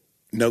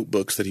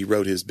 notebooks that he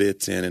wrote his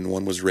bits in, and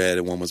one was red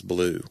and one was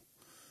blue.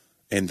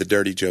 And the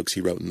dirty jokes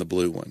he wrote in the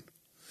blue one.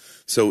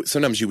 So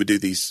sometimes you would do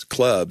these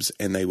clubs,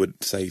 and they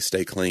would say,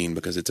 stay clean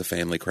because it's a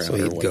family crowd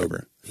or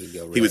whatever.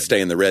 He would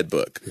stay in the red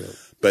book. Yeah.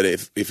 But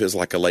if it was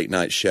like a late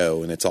night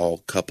show and it's all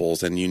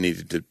couples and you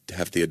needed to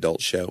have the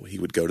adult show, he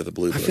would go to the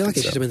blue book. I feel like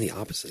it should have been the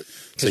opposite.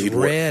 Because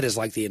red is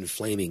like the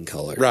inflaming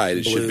color. Right.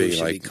 It blue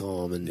should be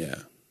calm and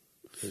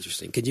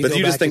interesting. But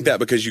you just think that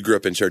because you grew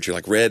up in church, you're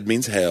like, red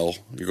means hell.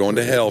 You're going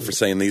to hell for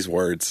saying these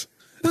words.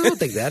 No, I don't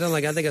think that.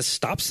 I think a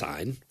stop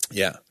sign.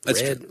 Yeah,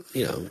 that's red,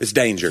 true. It's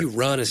danger. If you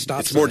run a stop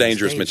sign. It's more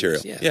dangerous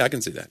material. Yeah, I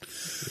can see that.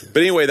 Yeah.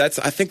 But anyway, I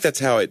think that's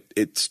how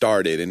it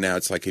started. And now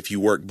it's like if you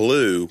work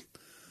blue,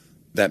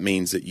 that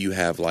means that you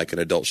have like an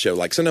adult show.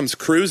 Like sometimes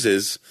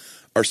cruises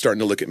are starting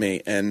to look at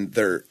me, and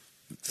there's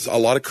a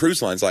lot of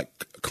cruise lines like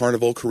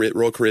Carnival,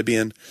 Royal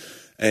Caribbean,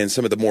 and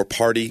some of the more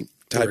party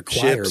type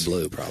ships.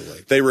 Blue,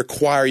 probably. They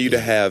require you to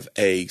have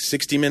a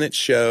 60-minute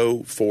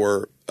show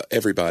for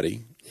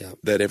everybody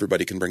that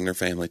everybody can bring their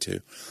family to.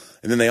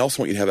 And then they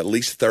also want you to have at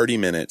least 30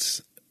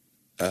 minutes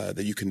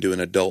that you can do an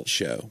adult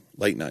show,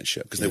 late night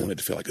show, because they want it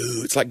to feel like,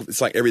 ooh, it's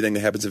like everything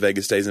that happens in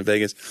Vegas stays in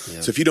Vegas.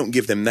 Yeah. So if you don't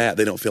give them that,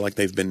 they don't feel like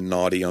they've been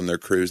naughty on their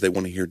cruise. They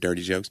want to hear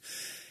dirty jokes.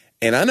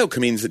 And I know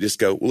comedians that just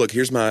go, well, look,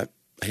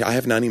 I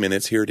have 90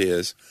 minutes, here it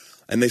is.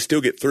 And they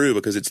still get through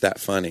because it's that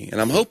funny.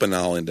 And I'm hoping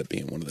I'll end up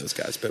being one of those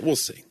guys, but we'll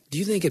see. Do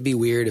you think it'd be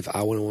weird if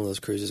I went on one of those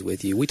cruises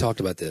with you? We talked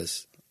about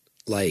this.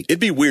 Like, it'd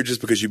be weird just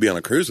because you'd be on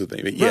a cruise with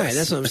me. But yes. Right,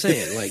 that's what I'm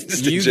saying. Like,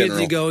 you get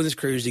to go on this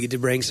cruise, you get to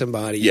bring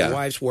somebody. Yeah. Your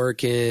wife's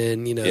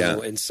working,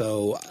 and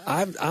so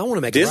I want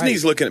to make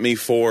Disney's looking at me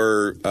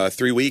for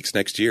 3 weeks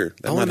next year.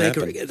 That might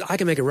happen. I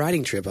can make a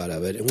writing trip out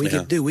of it, and we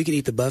could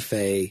eat the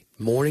buffet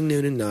morning,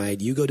 noon, and night.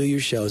 You go do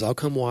your shows. I'll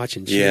come watch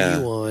and cheer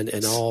you on,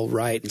 and I'll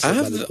write.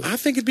 And I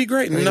think it'd be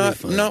great.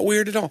 Not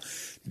weird at all.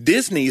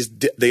 Disney's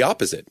the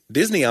opposite.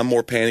 Disney, I'm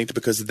more panicked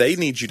because they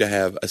need you to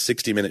have a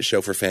 60-minute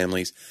show for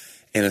families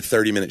and a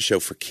 30-minute show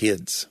for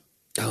kids.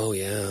 Oh,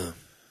 yeah.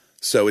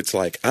 So it's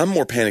like, I'm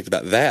more panicked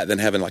about that than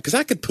having because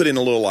I could put in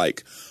a little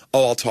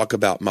I'll talk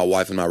about my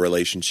wife and my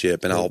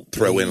relationship, and I'll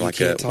throw in you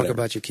can't talk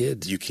about your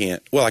kids. You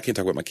can't. Well, I can't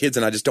talk about my kids,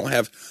 and I don't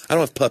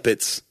have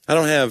puppets. I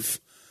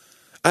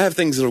have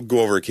things that'll go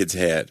over a kid's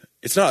head.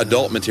 It's not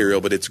adult material,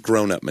 but it's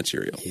grown-up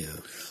material. Yeah.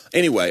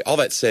 Anyway, all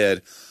that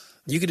said,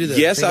 you could do that.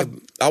 Yes, I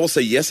will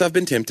say yes, I've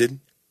been tempted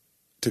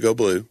to go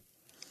blue.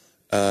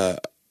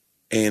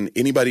 And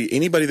anybody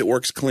that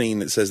works clean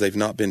that says they've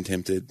not been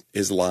tempted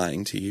is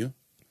lying to you.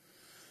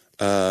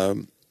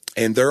 And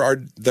there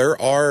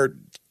are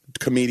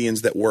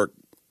comedians that work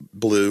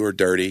blue or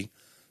dirty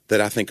that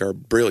I think are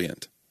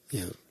brilliant.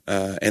 Yeah.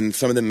 And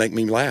some of them make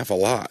me laugh a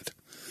lot.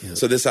 Yeah.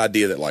 So this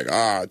idea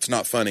that it's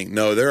not funny.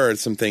 No, there are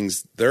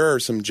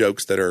some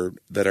jokes that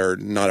are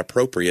not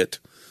appropriate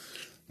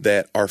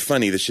that are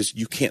funny. That's just,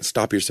 you can't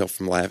stop yourself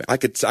from laughing. I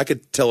could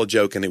tell a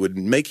joke and it would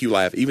make you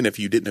laugh even if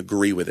you didn't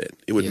agree with it.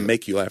 It would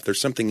make you laugh.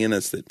 There's something in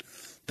us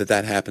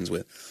that happens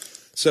with.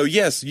 So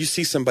yes, you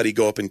see somebody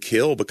go up and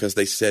kill because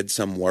they said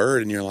some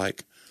word and you're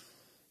like,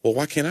 well,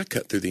 why can't I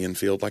cut through the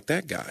infield like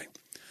that guy?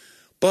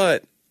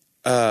 But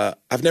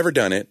I've never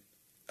done it.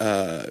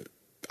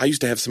 I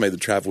used to have somebody that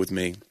traveled with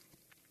me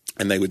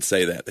and they would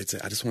say that. They'd say,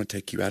 I just want to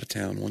take you out of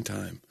town one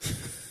time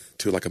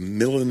to like a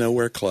middle of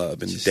nowhere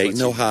club in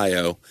Dayton,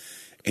 Ohio,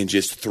 and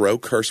just throw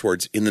curse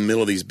words in the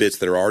middle of these bits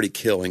that are already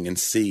killing and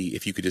see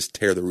if you could just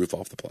tear the roof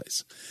off the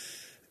place.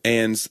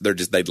 And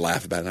they'd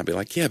laugh about it. And I'd be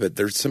like, yeah, but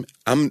there's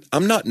I'm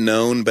not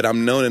known, but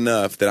I'm known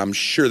enough that I'm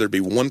sure there'd be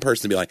one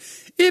person to be like,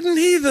 isn't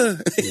he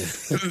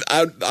the,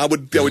 I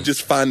would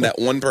just find that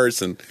one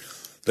person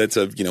that's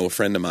a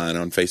friend of mine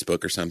on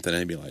Facebook or something.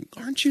 And I'd be like,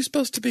 aren't you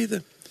supposed to be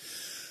the,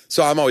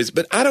 so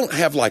but I don't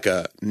have like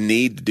a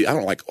need to do, I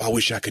don't I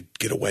wish I could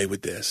get away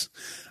with this.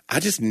 I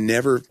just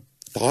never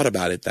thought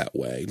about it that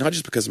way, not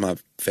just because of my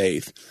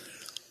faith,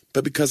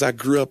 but because I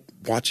grew up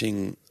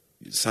watching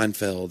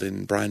Seinfeld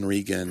and Brian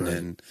Regan, right.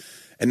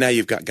 and now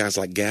you've got guys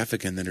like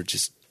Gaffigan that are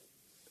just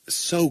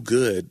so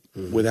good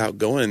without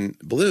going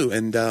blue.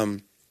 And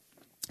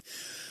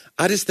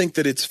I just think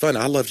that it's fun.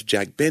 I loved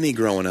Jack Benny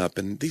growing up,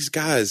 and these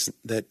guys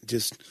that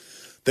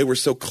they were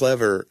so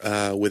clever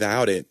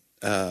without it.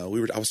 I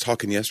was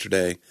talking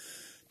yesterday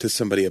to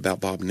somebody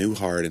about Bob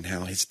Newhart and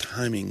how his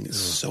timing is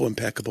so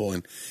impeccable,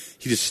 and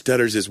he just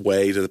stutters his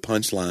way to the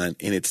punchline,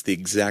 and it's the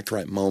exact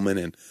right moment,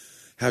 and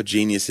how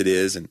genius it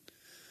is.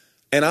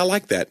 And I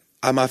like that.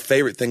 My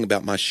favorite thing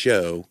about my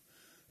show,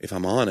 if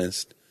I'm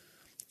honest,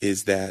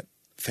 is that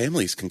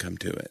families can come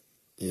to it.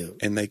 Yeah.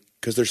 And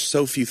because there's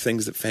so few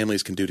things that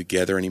families can do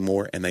together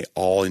anymore, and they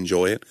all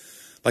enjoy it.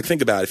 Like,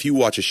 think about it. If you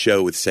watch a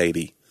show with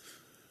Sadie,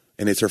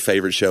 and it's her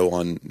favorite show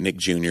on Nick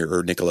Jr.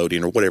 or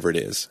Nickelodeon or whatever it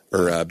is,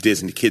 or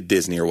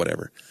Disney or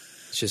whatever.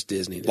 It's just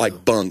Disney now.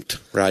 Like Bunked,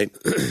 right?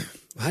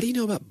 How do you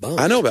know about Bunked?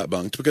 I know about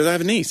Bunked because I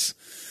have a niece.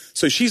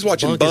 So she's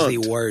watching Bunked. Bunked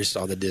is the worst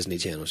on the Disney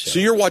Channel show. So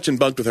you're watching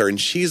Bunked with her, and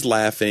she's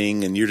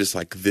laughing, and you're just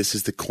like, this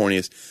is the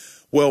corniest.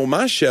 Well,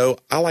 my show,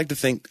 I like to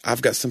think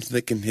I've got something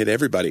that can hit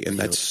everybody, and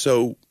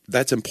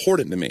that's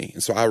important to me.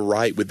 And so I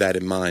write with that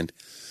in mind.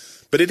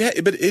 But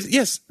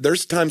yes,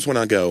 there's times when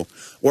I go,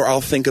 or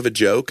I'll think of a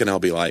joke, and I'll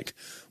be like,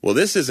 well,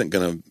 this isn't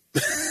going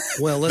to,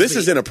 this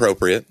is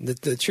inappropriate.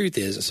 The truth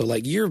is, so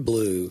like Your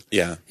Blue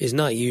is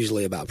not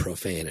usually about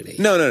profanity.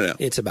 No.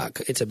 It's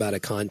about a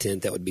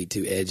content that would be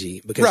too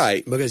edgy.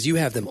 Because you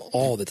have them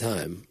all the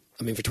time.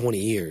 I mean, for 20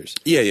 years.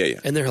 Yeah.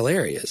 And they're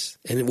hilarious.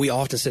 And we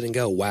often sit and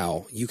go,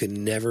 wow, you could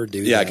never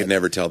do that. Yeah, I could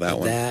never tell that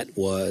one. That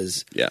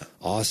was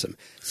awesome.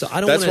 So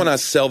That's when I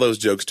sell those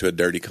jokes to a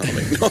dirty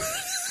comic.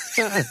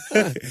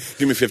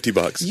 Give me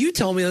 $50. You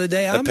told me the other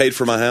day I paid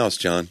for my house,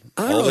 John.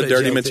 All the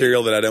dirty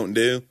material that I don't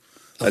do.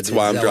 That's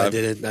why I'm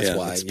driving. That's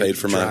why it's paid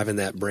for driving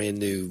that brand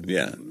new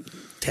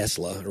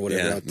Tesla or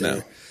whatever out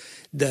there.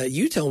 No.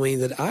 You told me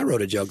that I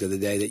wrote a joke the other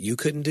day that you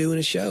couldn't do in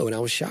a show, and I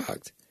was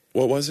shocked.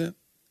 What was it?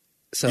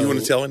 So you want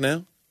to tell it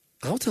now?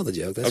 I'll tell the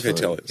joke. That's okay, fine.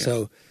 Tell it. Yeah.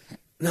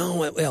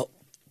 So,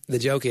 the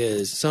joke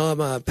is, so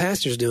my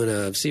pastor's doing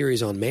a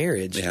series on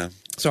marriage. Yeah.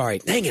 Sorry,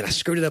 dang it, I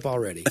screwed it up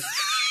already.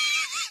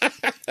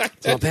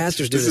 So my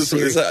pastor's doing a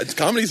series.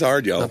 Comedy's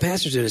hard, y'all. My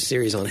pastor's doing a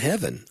series on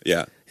heaven.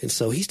 Yeah. And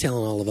so he's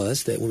telling all of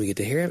us that when we get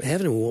to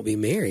heaven, we won't be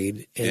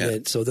married,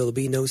 and so there'll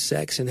be no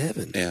sex in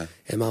heaven. Yeah.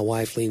 And my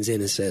wife leans in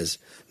and says,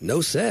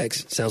 "No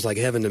sex sounds like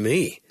heaven to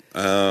me."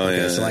 Oh, okay,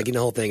 yeah. So like the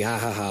whole thing, ha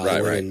ha ha.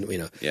 Right.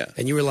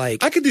 And you were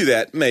like, I could do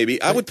that maybe.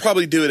 I would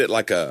probably do it at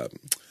like a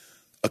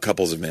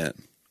couples event.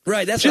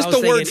 Right, that's just what I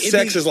was the word thinking.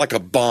 sex is like a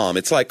bomb.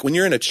 It's like when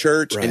you're in a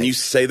church and you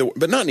say the word,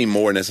 but not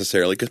anymore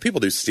necessarily because people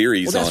do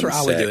series on sex. Well, that's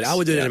where I would do it. I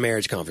would do it in a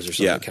marriage conference or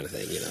something kind of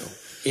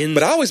thing,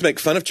 But I always make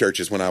fun of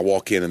churches when I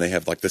walk in and they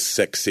have like the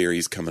sex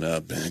series coming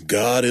up.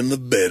 God in the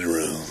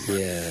bedroom.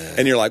 Yeah.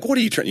 And you're like, what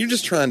are you trying? You're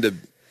just trying to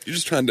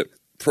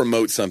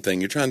promote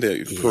something. You're trying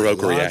to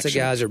provoke a reaction. Lots of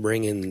guys are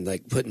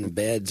putting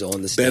beds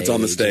on the stage. Beds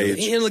on the stage.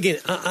 And again,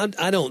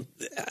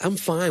 I'm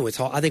fine with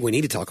I think we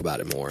need to talk about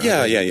it more.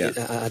 Yeah.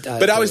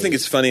 But I always think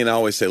it's funny, and I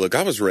always say, look,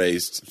 I was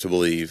raised to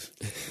believe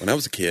when I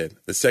was a kid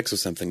that sex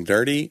was something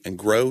dirty and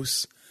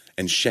gross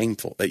and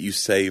shameful that you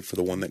save for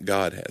the one that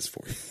God has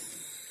for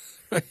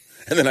you.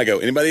 And then I go,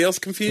 anybody else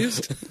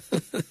confused?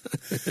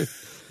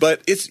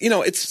 But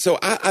so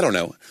I don't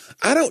know.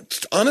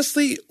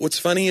 Honestly, what's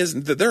funny is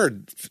that there are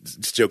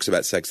jokes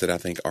about sex that I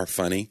think are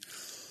funny,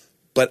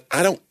 but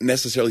I don't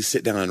necessarily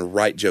sit down and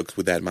write jokes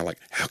with that in my, like,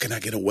 how can I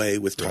get away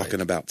with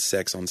talking about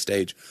sex on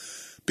stage?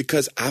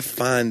 Because I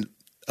find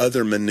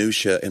other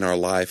minutia in our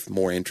life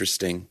more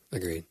interesting.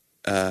 Agreed.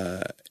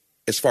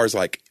 As far as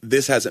like,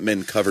 this hasn't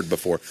been covered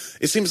before.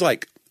 It seems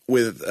like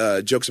with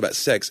jokes about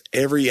sex,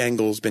 every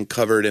angle's been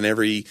covered and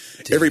every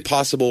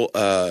possible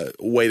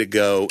way to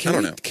go. I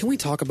don't know. Can we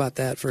talk about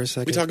that for a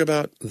second? We talk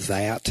about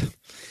that.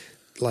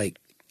 Like,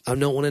 I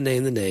don't want to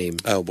name the name.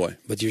 Oh boy!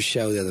 But your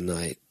show the other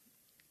night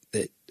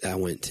that I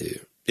went to.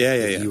 Yeah.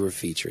 You were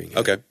featuring.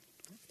 Okay.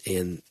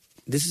 And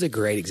this is a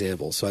great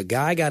example. So a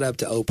guy got up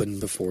to open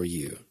before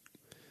you.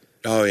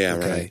 Oh yeah,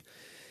 right.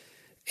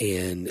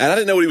 And I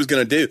didn't know what he was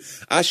going to do.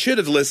 I should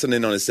have listened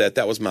in on his set.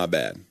 That was my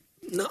bad.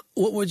 No,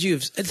 what would you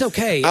have? It's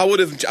okay. I would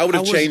have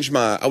changed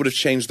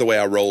the way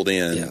I rolled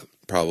in. Yeah.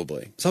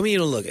 Probably. So I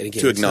mean, look, and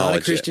again, to it's not a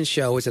acknowledge Christian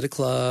show. It's at a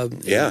club,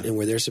 and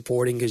where they're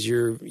supporting because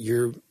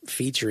you're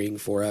featuring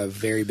for a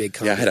very big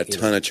company. Yeah, I had a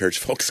ton of church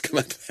folks come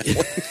out to that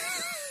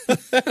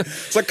one.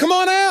 It's like, come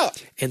on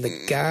out. And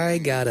the guy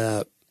got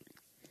up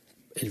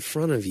in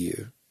front of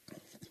you,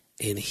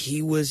 and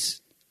he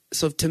was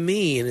to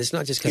me, and it's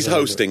not just because he's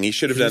hosting. He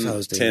should have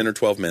done 10 or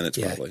 12 minutes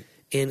probably.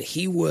 And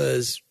he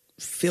was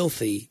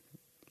filthy,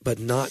 but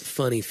not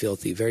funny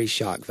filthy. Very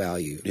shock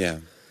value. Yeah,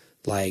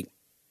 like.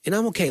 And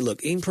I'm okay.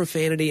 Look, in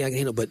profanity, I can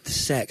handle, but the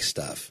sex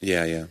stuff.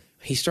 Yeah.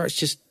 He starts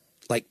just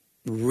like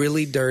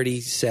really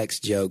dirty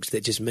sex jokes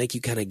that just make you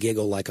kind of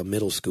giggle like a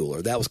middle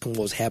schooler. That was what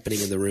was happening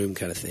in the room,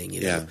 kind of thing.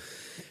 You know? Yeah.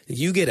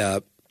 You get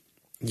up,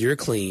 you're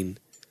clean,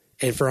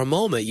 and for a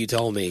moment you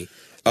told me.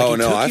 Like,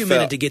 it took you a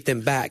minute to get them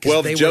back.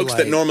 Well, the jokes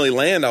that normally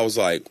land, I was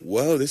like,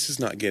 "Whoa, this is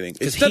not getting."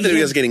 It's not that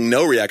he was getting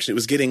no reaction; it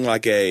was getting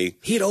like he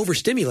had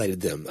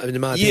overstimulated them. I mean,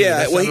 in my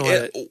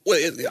opinion,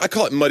 I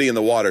call it muddy in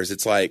the waters.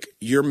 It's like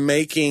you're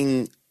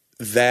making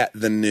that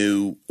the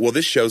new. Well,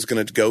 this show's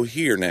going to go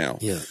here now.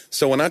 Yeah.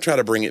 So when I try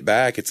to bring it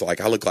back, it's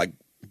like I look like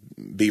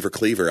Beaver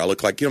Cleaver. I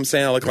look like, you know what I'm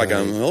saying? I look like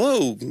I'm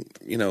hello.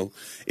 You know,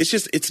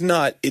 it's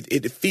not.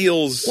 It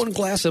feels. One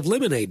glass of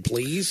lemonade,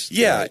 please.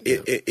 Yeah,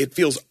 it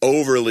feels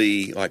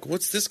overly like,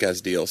 what's this guy's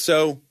deal?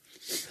 So,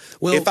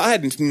 if I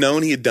hadn't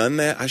known he had done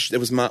that, it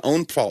was my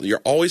own fault.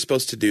 You're always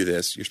supposed to do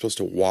this. You're supposed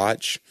to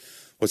watch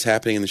what's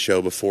happening in the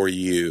show before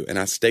you. And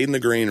I stayed in the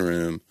green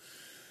room,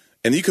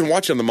 and you can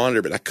watch it on the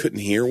monitor, but I couldn't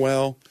hear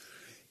well.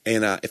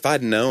 And if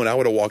I'd known, I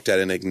would have walked out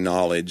and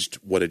acknowledged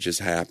what had just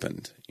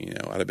happened. You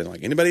know, I'd have been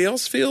like, anybody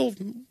else feel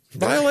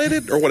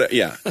violated or whatever?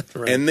 Yeah.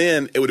 Right. And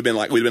then it would have been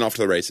like, we'd been off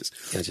to the races.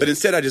 Gotcha. But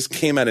instead, I just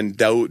came out and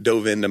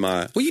dove into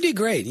my. Well, you did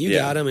great. You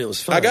got him. It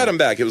was fun. I got him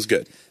back. It was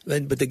good.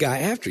 But the guy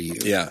after you.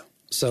 Yeah.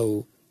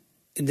 So,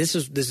 and this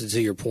is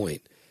to your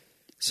point.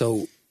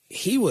 So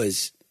he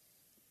was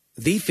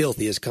the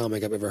filthiest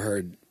comic I've ever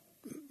heard,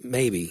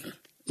 maybe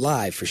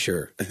live for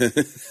sure.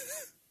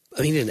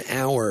 I mean, an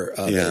hour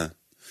of it.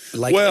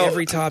 Like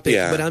every topic,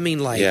 but I mean,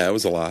 like, it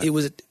was a lot. It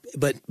was,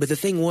 but the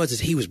thing was, is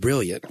he was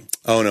brilliant.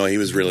 Oh no, he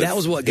was really. That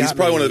was what got He's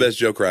probably me. one of the best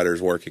joke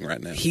writers working right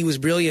now. He was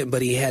brilliant,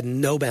 but he had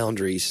no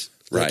boundaries.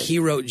 Like he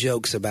wrote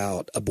jokes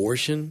about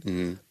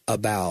abortion,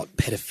 about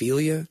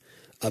pedophilia,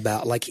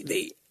 about like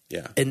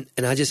and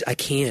I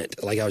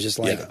can't. Like I was just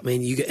like, I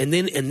mean, and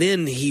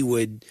then he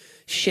would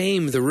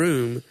shame the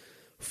room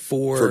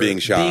for being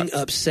shocked,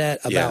 being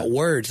upset about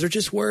words. They're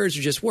just words.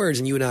 They're just words.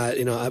 And you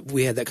and I,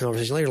 we had that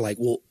conversation later. Like,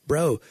 well,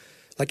 bro.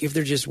 Like if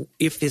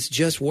it's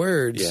just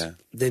words,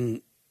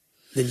 then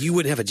you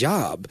wouldn't have a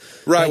job,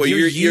 right? Like well,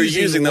 you're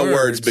using the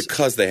words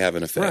because they have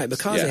an effect, right?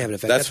 Because they have an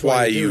effect. That's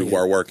why you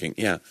are working.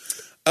 Yeah,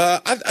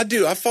 I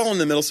do. I fall in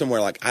the middle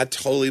somewhere. Like I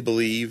totally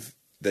believe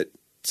that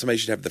somebody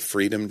should have the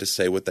freedom to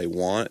say what they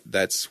want.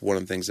 That's one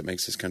of the things that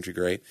makes this country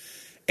great.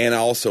 And I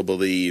also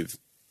believe,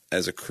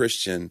 as a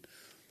Christian,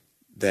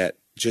 that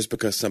just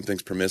because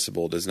something's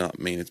permissible does not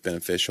mean it's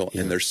beneficial.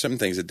 Yeah. And there's some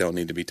things that don't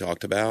need to be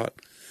talked about.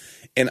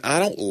 And I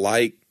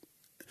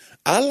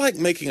like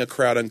making a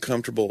crowd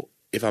uncomfortable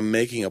if I'm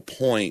making a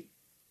point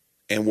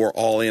and we're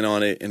all in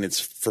on it and it's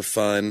for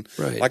fun.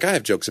 Right. Like I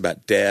have jokes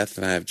about death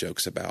and I have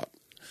jokes about,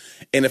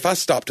 and if I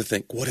stop to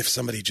think, what if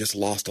somebody just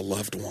lost a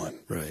loved one?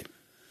 Right.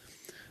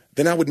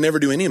 Then I would never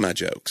do any of my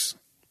jokes.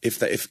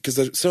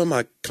 Because some of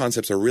my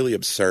concepts are really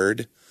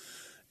absurd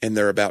and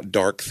they're about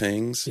dark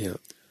things. Yeah.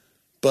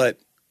 But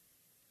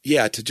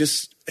to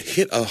just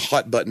hit a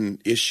hot button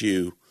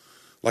issue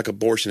like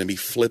abortion and be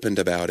flippant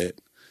about it,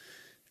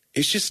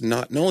 it's just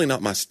not only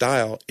not my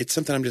style, it's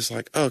something I'm just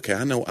like, okay,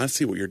 I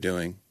see what you're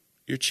doing.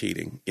 You're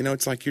cheating.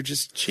 It's like you're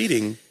just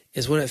cheating.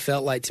 Is what it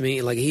felt like to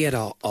me. Like he had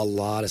a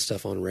lot of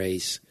stuff on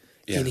race.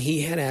 Yeah. And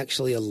he had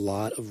actually a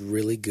lot of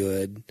really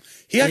good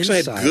He actually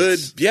insights. had good,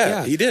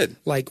 yeah, he did.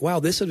 Like,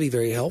 wow, this would be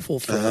very helpful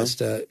for us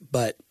to,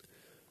 but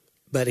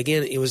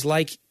again, it was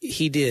like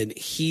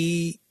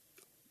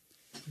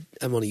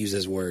I'm going to use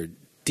this word,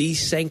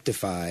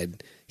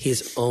 desanctified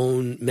his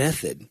own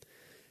method.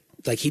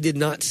 Like he did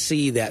not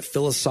see that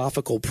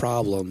philosophical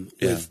problem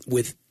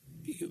with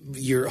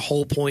your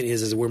whole point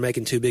is we're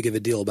making too big of a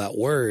deal about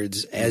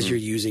words as you're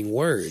using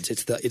words.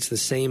 It's the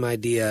same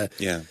idea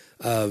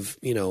of,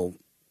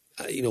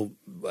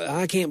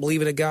 I can't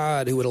believe in a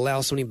God who would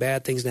allow so many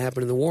bad things to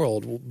happen in the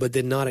world, but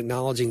then not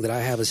acknowledging that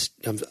I have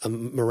a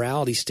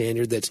morality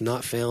standard that's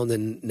not found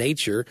in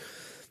nature,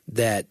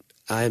 that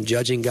I am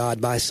judging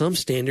God by some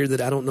standard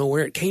that I don't know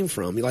where it came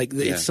from. Like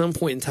at some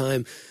point in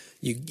time,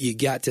 you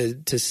got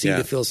to see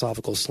the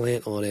philosophical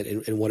slant on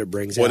it and what it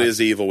brings out. What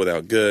is evil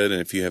without good? And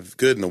if you have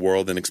good in the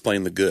world, then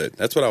explain the good.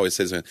 That's what I always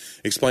say.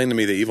 Explain to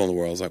me the evil in the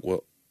world. I was like,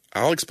 well,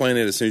 I'll explain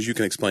it as soon as you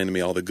can explain to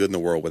me all the good in the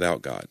world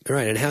without God.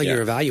 Right, and how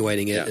you're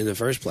evaluating it in the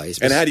first place.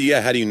 And how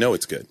do you know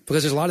it's good?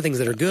 Because there's a lot of things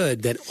that are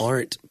good that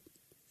aren't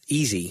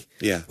easy.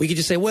 Yeah. We could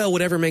just say, well,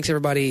 whatever makes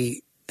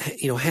everybody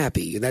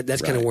happy.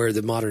 That's kind of where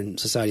the modern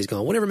society's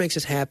gone. Whatever makes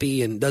us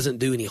happy and doesn't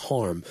do any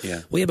harm.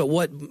 Yeah. Well, but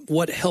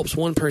what helps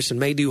one person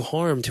may do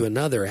harm to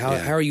another. How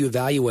are you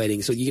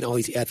evaluating? So you get all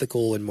these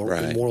ethical and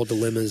moral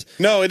dilemmas.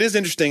 No, it is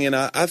interesting, and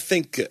I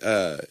think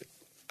I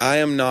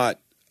am not.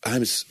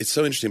 It's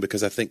so interesting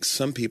because I think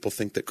some people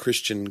think that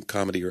Christian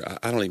comedy, or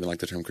I don't even like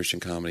the term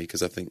Christian comedy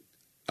because I think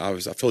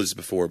I've told this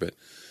before, but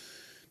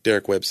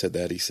Derek Webb said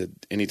that. He said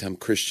anytime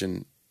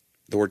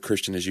the word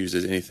Christian is used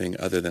as anything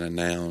other than a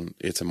noun,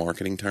 it's a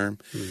marketing term.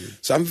 Mm-hmm.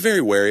 So I'm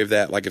very wary of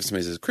that. Like if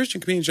somebody says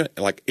Christian comedian,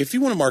 like if you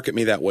want to market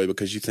me that way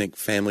because you think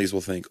families will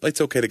think it's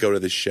okay to go to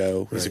this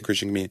show as a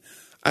Christian comedian,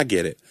 I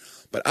get it.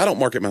 But I don't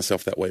market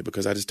myself that way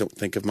because I just don't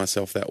think of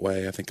myself that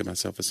way. I think of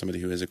myself as somebody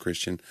who is a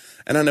Christian.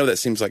 And I know that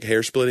seems like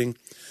hair splitting,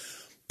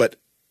 but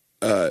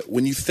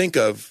when you think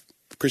of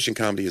Christian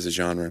comedy as a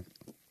genre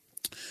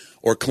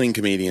or clean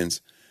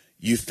comedians,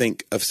 you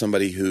think of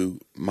somebody who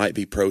might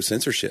be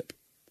pro-censorship.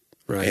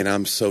 Right. And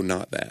I'm so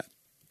not that.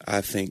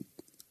 I think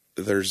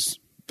there's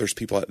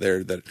people out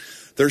there that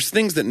there's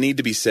things that need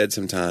to be said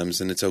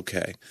sometimes, and it's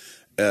okay.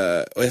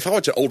 If I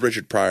watch an old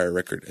Richard Pryor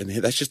record, and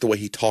that's just the way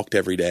he talked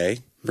every day,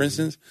 for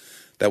instance,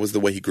 that was the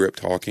way he grew up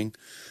talking,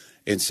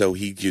 and so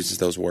he uses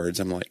those words.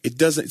 I'm like,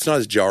 it's not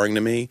as jarring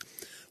to me.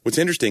 What's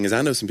interesting is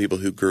I know some people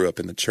who grew up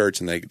in the church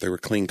and they were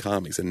clean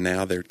comics, and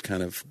now they're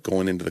kind of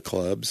going into the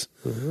clubs.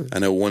 Mm-hmm. I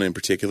know one in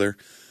particular,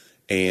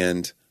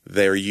 and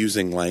they're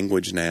using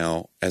language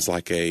now as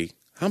like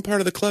I'm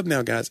part of the club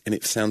now, guys. And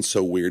it sounds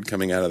so weird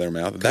coming out of their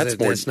mouth.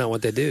 That's not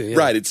what they do. Yeah.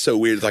 Right. It's so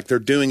weird. Like they're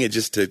doing it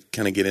just to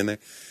kind of get in there.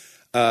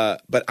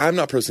 But I'm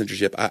not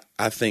pro-censorship.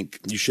 I think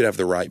you should have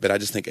the right. But I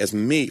just think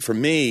for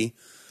me,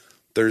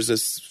 there's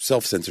this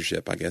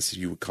self-censorship, I guess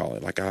you would call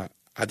it. Like I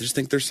just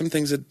think there's some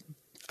things that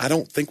I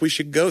don't think we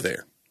should go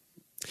there.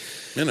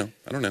 I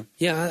don't know.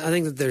 Yeah, I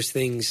think that there's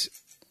things,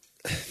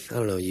 I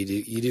don't know,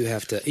 you do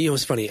have to,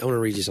 it's funny. I want to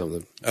read you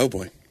something. Oh,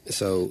 boy.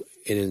 So,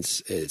 and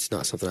it's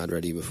not something I'd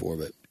read you before,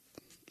 but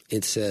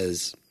it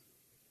says,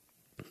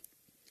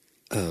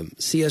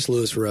 C.S.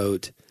 Lewis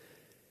wrote,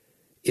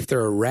 if there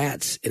are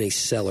rats in a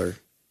cellar,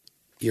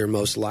 you're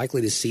most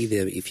likely to see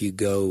them if you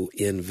go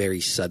in very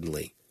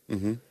suddenly.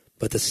 Mm-hmm.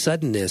 But the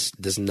suddenness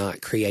does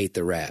not create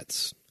the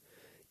rats.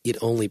 It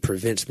only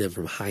prevents them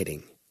from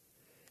hiding.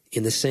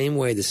 In the same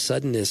way, the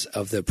suddenness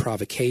of the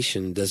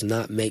provocation does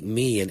not make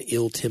me an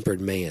ill-tempered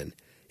man.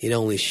 It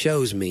only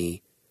shows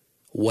me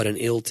what an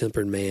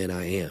ill-tempered man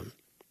I am.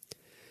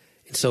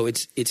 And so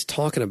it's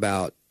talking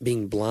about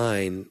being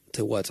blind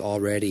to what's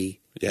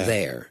already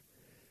there.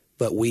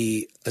 But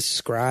we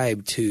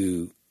ascribe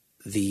to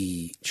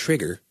the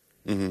trigger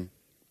that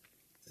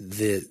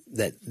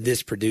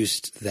this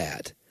produced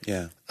that.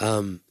 Yeah.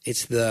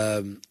 It's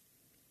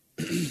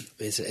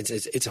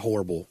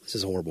horrible. This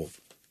is horrible.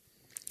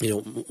 There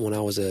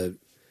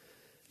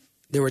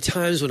were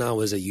times when I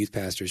was a youth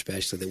pastor,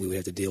 especially, that we would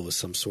have to deal with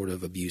some sort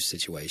of abuse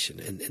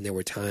situation. And there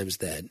were times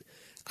that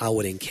I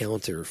would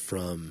encounter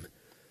from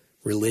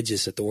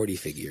religious authority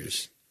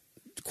figures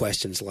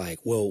questions like,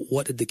 well,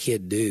 what did the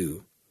kid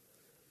do?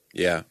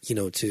 Yeah.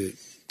 To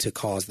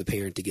cause the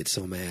parent to get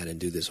so mad and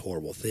do this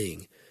horrible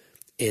thing.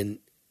 And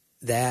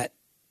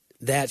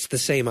that's the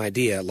same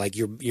idea. Like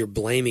you're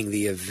blaming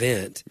the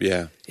event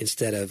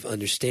instead of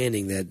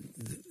understanding that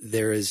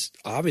there is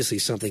obviously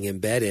something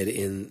embedded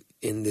in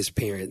this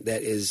parent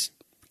that is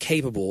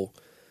capable,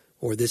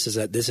 or this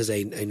is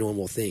a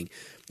normal thing.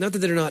 Not that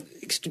there are not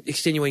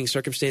extenuating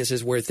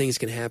circumstances where things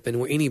can happen,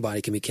 where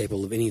anybody can be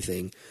capable of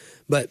anything.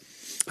 But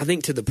I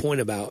think to the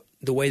point about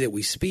the way that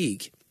we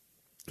speak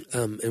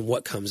and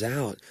what comes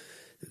out,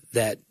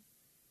 that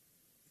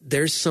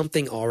there's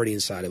something already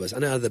inside of us. I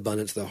know out of the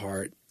abundance of the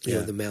heart, You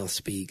know, the mouth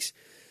speaks.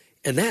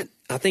 And that,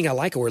 I think I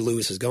like where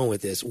Lewis is going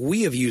with this.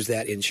 We have used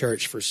that in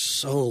church for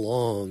so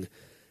long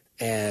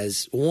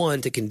as,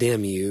 one, to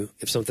condemn you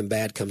if something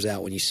bad comes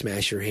out when you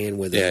smash your hand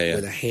with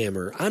a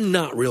hammer. I'm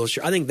not real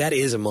sure. I think that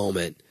is a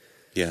moment.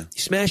 Yeah.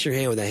 You smash your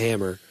hand with a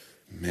hammer.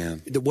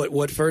 Man.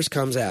 What first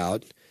comes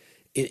out,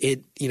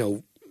 it you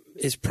know,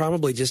 is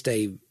probably just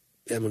I'm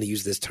going to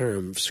use this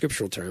term,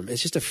 scriptural term.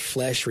 It's just a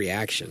flesh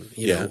reaction,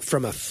 you know,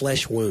 from a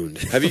flesh wound.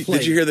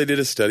 Did you hear they did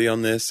a study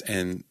on this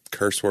and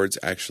curse words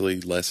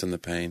actually lessen the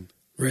pain?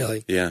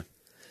 Really? Yeah.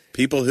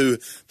 People who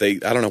I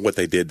don't know what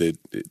they did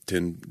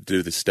to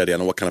do the study. I don't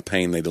know what kind of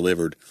pain they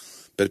delivered,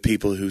 but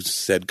people who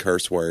said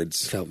curse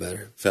words felt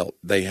better.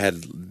 They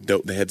had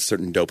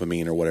certain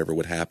dopamine or whatever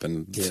would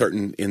happen. Yeah.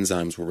 Certain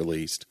enzymes were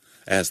released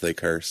as they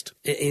cursed.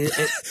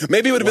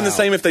 Maybe it would have been the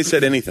same if they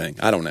said anything.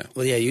 I don't know.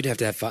 Well, yeah, you'd have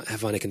to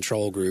find a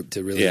control group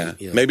to really. Yeah.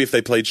 You know. Maybe if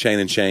they played Shane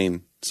and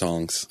Shane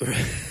songs.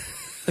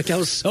 Like I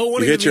was so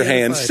you hit your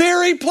hand,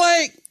 Siri,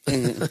 play.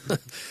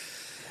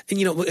 And,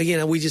 you know, again,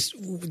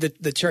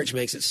 the church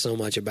makes it so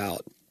much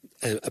about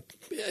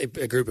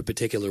a group of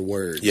particular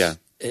words. Yeah.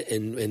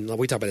 And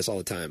we talk about this all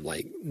the time,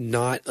 like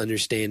not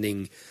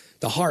understanding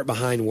the heart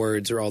behind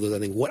words or all those other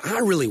things. What I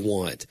really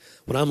want,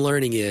 what I'm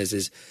learning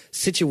is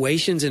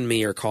situations in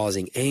me are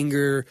causing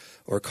anger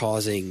or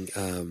causing,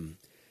 you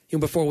know,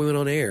 before we went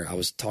on air, I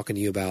was talking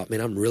to you about,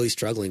 man, I'm really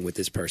struggling with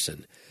this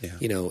person,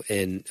 you know,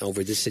 and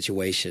over this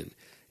situation.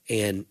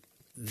 And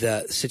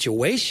the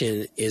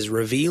situation is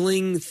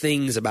revealing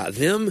things about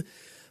them,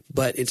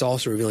 but it's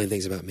also revealing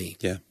things about me.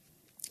 Yeah.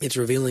 It's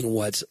revealing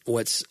what's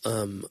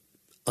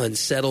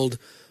unsettled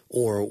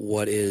or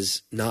what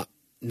is not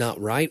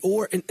right.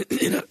 Or,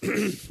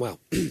 wow,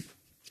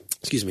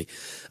 excuse me.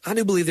 I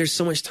do believe there's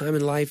so much time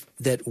in life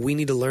that we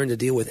need to learn to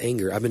deal with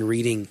anger. I've been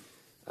reading,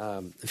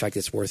 in fact,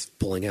 it's worth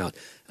pulling out.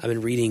 I've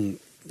been reading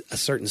a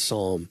certain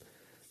psalm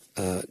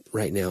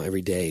right now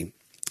every day,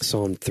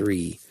 Psalm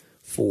 3,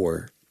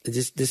 4.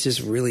 This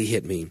just really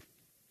hit me.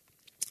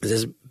 It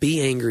says,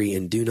 "Be angry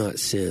and do not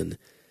sin,"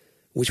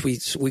 which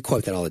we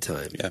quote that all the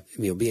time. Yeah.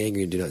 You know, be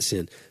angry and do not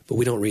sin, but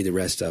we don't read the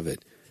rest of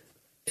it.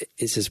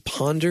 It says,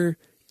 "Ponder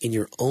in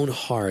your own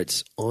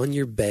hearts on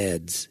your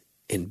beds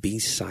and be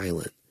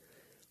silent.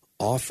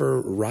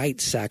 Offer right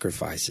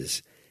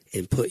sacrifices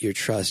and put your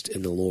trust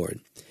in the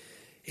Lord."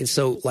 And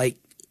so, like,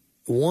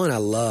 one I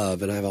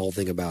love, and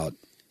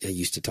I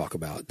used to talk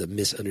about the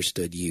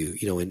misunderstood you.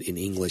 You know, in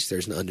English,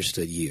 there's an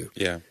understood you.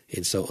 Yeah.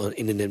 And so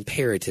in an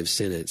imperative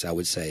sentence, I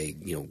would say,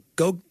 you know,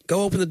 go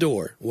open the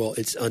door. Well,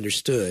 it's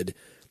understood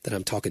that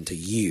I'm talking to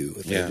you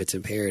if it's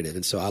imperative.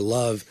 And so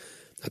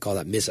I call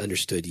that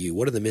misunderstood you.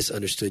 What are the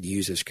misunderstood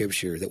yous of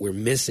Scripture that we're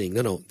missing?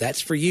 No,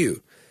 that's for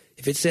you.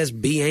 If it says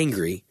be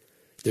angry,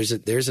 there's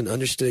an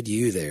understood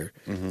you there.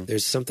 Mm-hmm.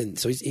 There's something.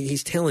 So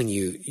he's telling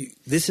you,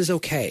 this is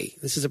okay.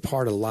 This is a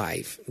part of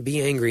life.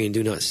 Be angry and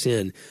do not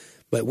sin.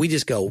 But we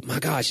just go, my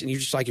gosh, and you're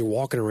just like you're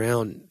walking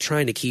around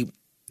trying to keep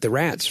the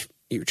rats.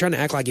 You're trying to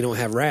act like you don't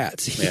have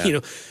rats, you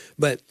know.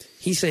 But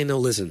he's saying, no,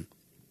 listen,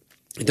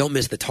 don't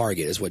miss the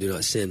target is what do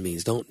not sin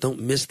means. Don't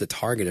miss the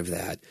target of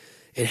that.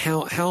 And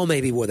how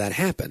maybe will that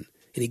happen?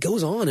 And he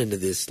goes on into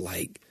this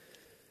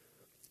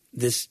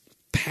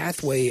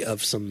pathway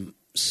of some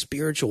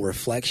spiritual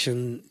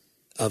reflection,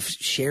 of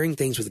sharing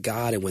things with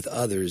God and with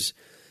others.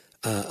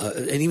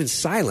 And even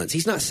silence.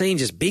 He's not saying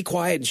just be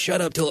quiet and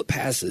shut up till it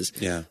passes.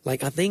 Yeah.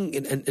 Like I think,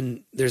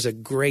 and there's a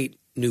great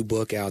new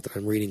book out that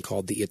I'm reading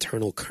called The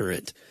Eternal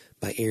Current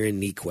by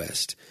Aaron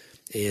Niequist.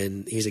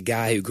 And he's a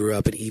guy who grew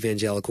up in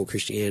evangelical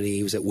Christianity.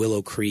 He was at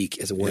Willow Creek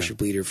as a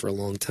worship leader for a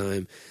long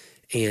time.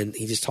 And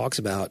he just talks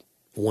about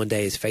one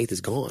day his faith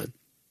is gone.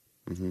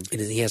 Mm-hmm. And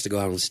then he has to go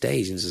out on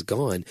stage and this is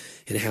gone.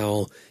 And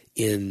how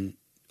in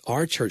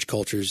our church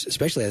cultures,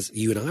 especially as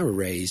you and I were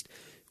raised,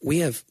 we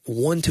have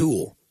one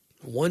tool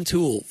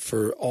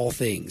for all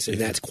things, and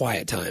that's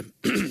quiet time.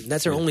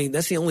 That's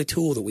the only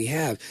tool that we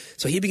have.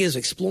 So he begins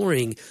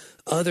exploring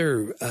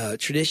other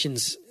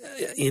traditions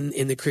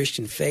in the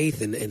Christian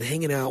faith and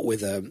hanging out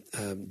with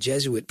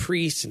Jesuit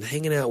priests and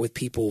hanging out with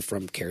people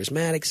from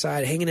charismatic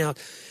side, hanging out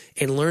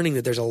and learning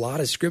that there's a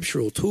lot of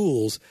scriptural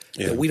tools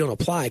that we don't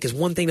apply. Because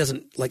one thing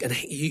doesn't, like,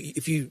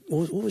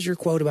 what was your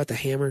quote about the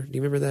hammer? Do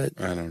you remember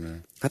that? I don't know.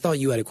 I thought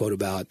you had a quote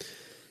about.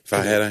 If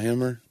I had a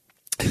hammer?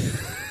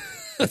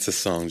 That's a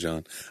song,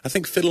 John. I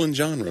think Fiddle and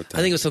John wrote that.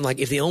 I think it was something like,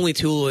 if the only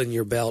tool in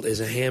your belt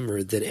is a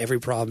hammer, then every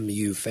problem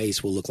you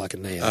face will look like a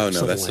nail. Oh,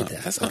 no,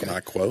 that's not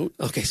my quote.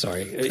 Okay,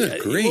 sorry.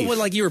 Good grief. Well,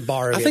 like you were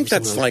borrowing. I think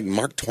that's like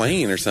Mark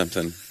Twain or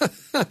something.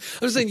 I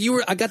was saying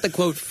I got the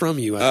quote from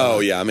you.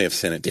 I may have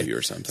sent it to you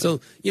or something. So,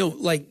 you know,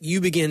 like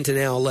you begin to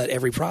now let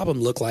every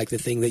problem look like the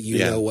thing that you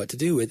know what to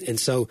do with. And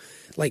so,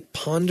 like,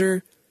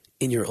 ponder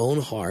in your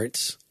own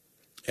hearts.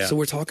 Yeah. So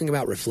we're talking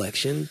about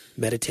reflection,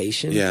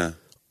 meditation. Yeah.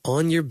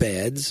 On your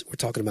beds, we're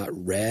talking about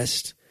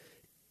rest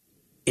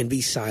and be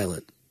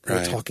silent.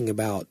 We're talking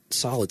about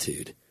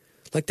solitude.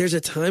 Like there's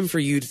a time for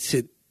you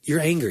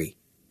you're angry.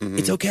 Mm-hmm.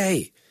 It's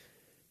okay.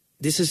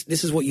 This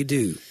is what you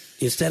do.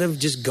 Instead of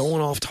just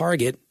going off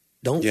target,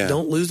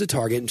 don't lose the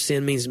target.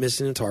 Sin means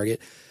missing a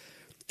target.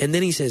 And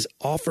then he says,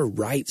 offer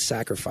right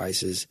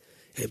sacrifices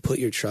and put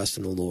your trust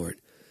in the Lord.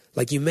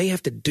 Like, you may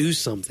have to do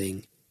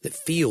something that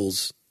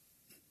feels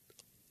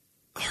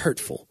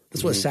hurtful.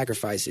 That's what a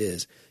sacrifice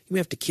is. You may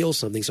have to kill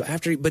something. So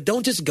but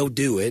don't just go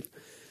do it.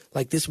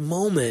 Like this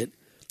moment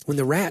when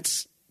the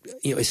rats,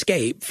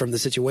 escape from the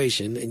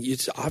situation and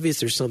it's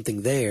obvious there's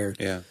something there.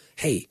 Yeah.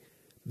 Hey,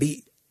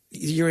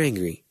 you're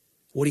angry.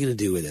 What are you going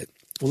to do with it?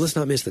 Well, let's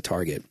not miss the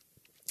target.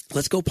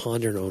 Let's go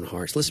ponder in our own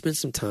hearts. Let's spend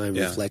some time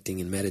reflecting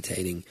and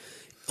meditating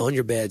on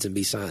your beds and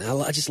be silent.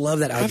 I just love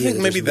that idea. I think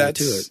maybe I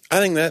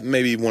think that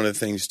may be one of the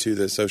things too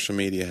that social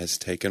media has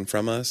taken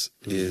from us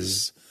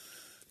is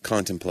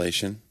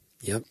contemplation.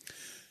 Yep.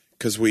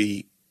 Because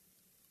we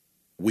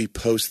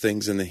post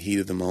things in the heat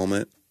of the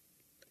moment,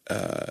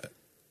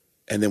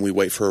 and then we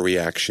wait for a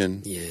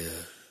reaction. Yeah.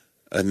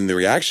 And the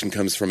reaction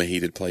comes from a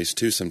heated place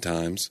too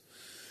sometimes.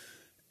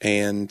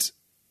 And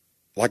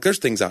like there's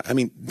things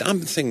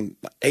I'm saying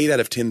 8 out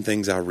of 10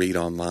 things I read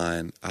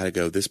online, I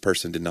go, this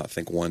person did not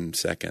think 1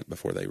 second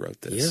before they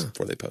wrote this,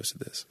 before they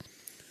posted this.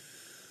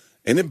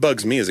 And it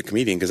bugs me as a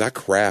comedian because I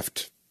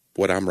craft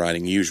what I'm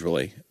writing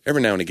usually.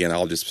 Every now and again,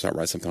 I'll just start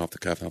writing something off the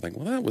cuff and I'll think,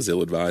 well, that was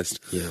ill-advised.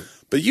 Yeah.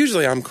 But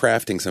usually I'm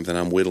crafting something,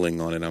 I'm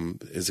whittling on it.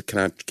 Can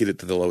I get it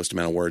to the lowest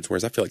amount of words?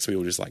 Whereas I feel like some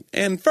people are just like,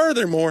 and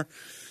furthermore.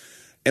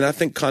 And I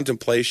think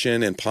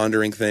contemplation and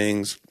pondering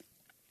things,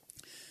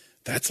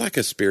 that's like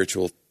a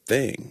spiritual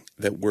thing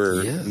that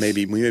we may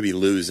be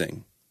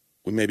losing.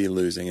 We may be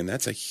losing, and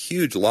that's a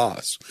huge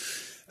loss.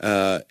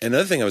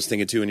 Another thing I was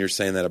thinking too, when you're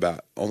saying that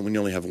about when you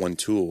only have one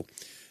tool,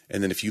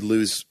 and then if you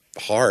lose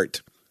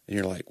heart, and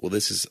you're like, well,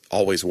 this has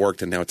always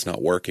worked, and now it's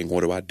not working.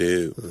 What do I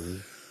do? Mm-hmm.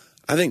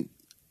 I think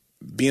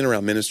being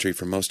around ministry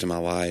for most of my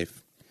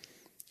life,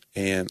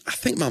 and I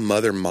think my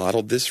mother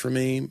modeled this for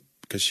me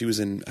because she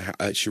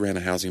ran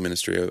a housing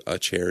ministry, a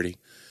charity.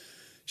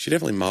 She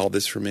definitely modeled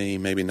this for me,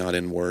 maybe not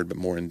in word, but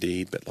more in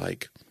deed. But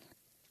like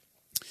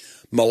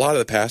a lot of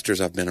the pastors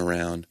I've been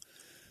around,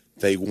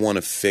 they want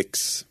to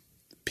fix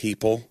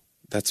people.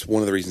 That's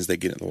one of the reasons they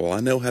get it. Well, I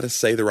know how to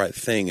say the right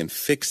thing and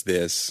fix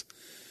this.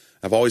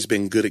 I've always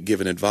been good at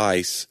giving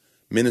advice.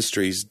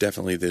 Ministry is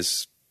definitely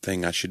this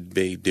thing I should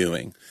be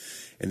doing.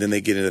 And then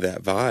they get into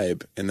that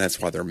vibe, and that's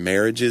why their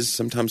marriages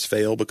sometimes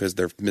fail because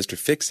they're Mr.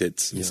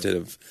 Fix-Its instead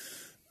of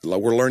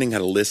we're learning how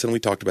to listen. We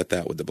talked about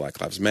that with the Black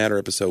Lives Matter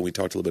episode. We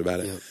talked a little bit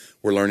about it. Yeah.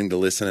 We're learning to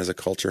listen as a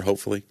culture,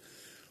 hopefully.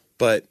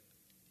 But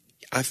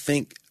I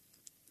think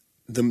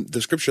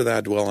the scripture that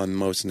I dwell on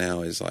most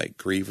now is like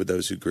grieve with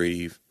those who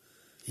grieve,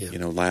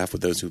 laugh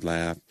with those who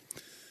laugh.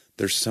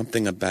 There's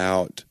something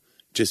about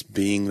just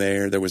being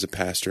there. There was a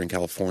pastor in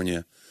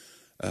California.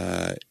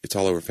 It's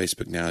all over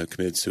Facebook now. Who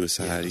committed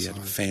suicide. He had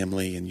a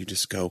family, and you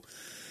just go.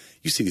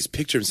 You see these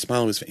pictures and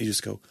smile on his face. You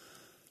just go.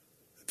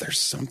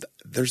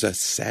 There's a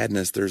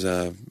sadness. There's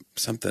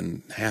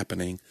something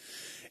happening,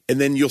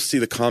 and then you'll see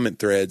the comment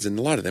threads, and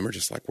a lot of them are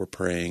just like we're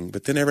praying.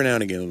 But then every now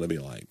and again, they'll be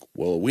like,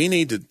 "Well, we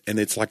need to," and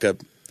it's like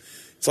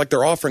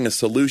they're offering a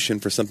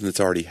solution for something that's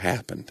already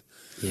happened.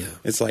 Yeah,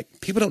 it's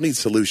like people don't need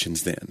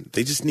solutions. Then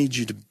they just need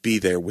you to be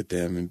there with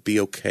them and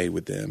be okay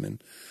with them,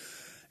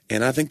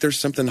 and I think there's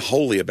something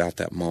holy about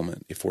that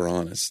moment. If we're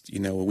honest,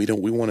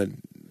 we want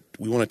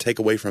to take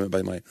away from it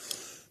by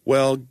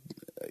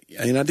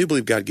and I do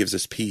believe God gives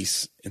us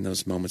peace in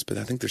those moments, but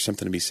I think there's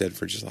something to be said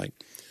for just like,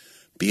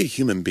 be a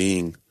human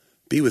being,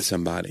 be with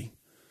somebody.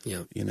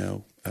 Yeah.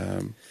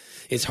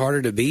 It's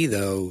harder to be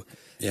though.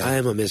 Yeah. I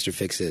am a Mr.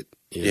 Fix-It.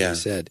 You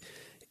said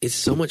it's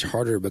so much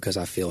harder because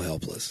I feel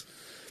helpless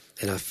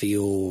and I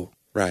feel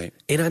right.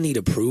 And I need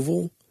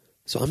approval.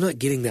 So I'm not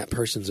getting that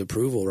person's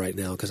approval right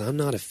now because I'm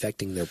not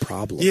affecting their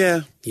problem.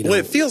 Yeah. Well,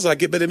 it feels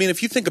like it, but I mean,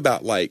 if you think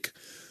about like,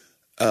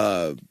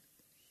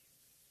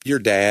 your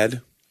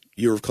dad,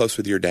 you were close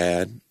with your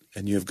dad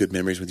and you have good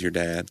memories with your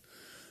dad.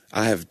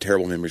 I have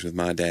terrible memories with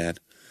my dad.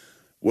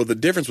 Well, the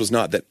difference was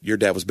not that your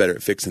dad was better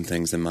at fixing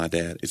things than my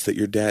dad. It's that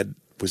your dad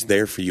was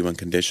there for you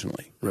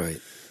unconditionally.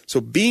 Right.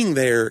 So being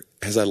there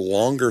has a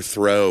longer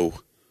throw.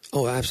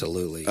 Oh,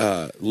 absolutely.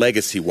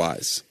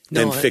 Legacy-wise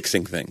than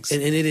fixing things.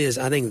 And it is.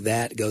 I think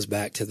that goes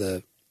back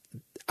to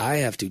I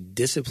have to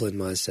discipline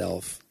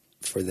myself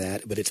for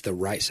that, but it's the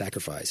right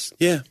sacrifice.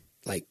 Yeah.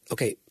 Like,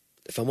 okay,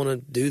 if I want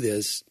to do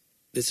this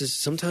is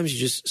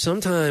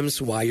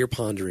sometimes while you're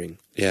pondering.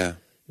 Yeah.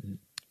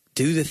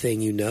 Do the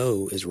thing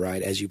is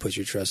right as you put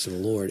your trust in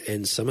the Lord.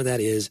 And some of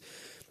that is,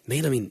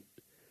 we're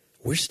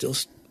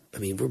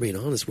being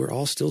honest, we're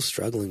all still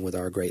struggling with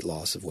our great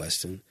loss of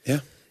Weston. Yeah.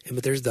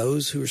 But there's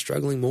those who are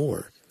struggling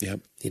more. Yep.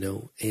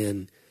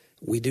 And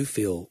we do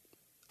feel,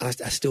 I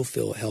still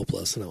feel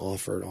helpless, and I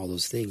offer all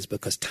those things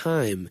because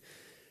time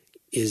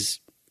is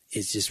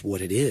just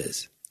what it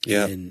is.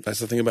 Yeah. And that's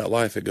the thing about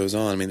life. It goes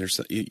on. I mean,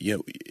 there's,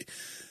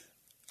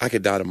 I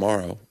could die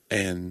tomorrow,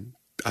 and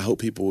I hope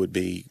people would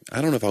be,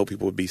 I don't know if I hope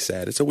people would be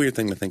sad. It's a weird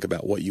thing to think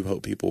about what you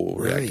hope people will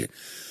react to.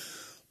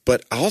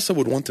 But I also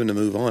would want them to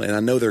move on, and I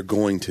know they're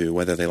going to,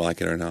 whether they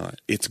like it or not.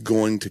 It's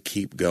going to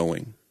keep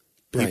going.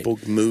 People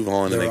move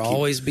on. There will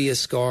always be a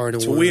scar and a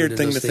wound. It's a weird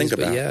thing to think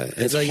about. Yeah,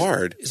 it's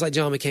hard. It's like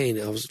John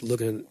McCain. I was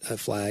looking at a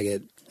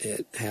flag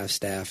at Half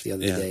Staff the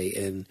other day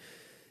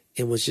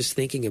and was just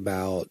thinking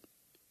about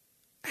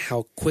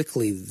how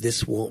quickly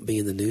this won't be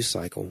in the news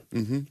cycle,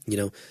 you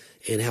know,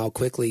 and how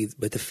quickly,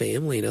 but the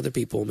family and other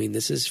people, I mean,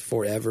 this is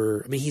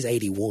forever. I mean, he's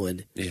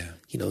 81, you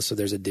know, so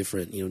there's a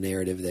different, you know,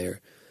 narrative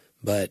there,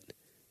 but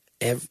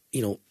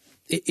you know,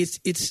 it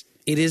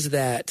is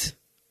that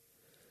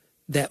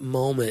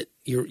moment.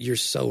 You're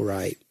so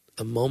right.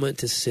 A moment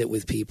to sit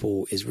with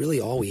people is really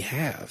all we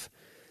have.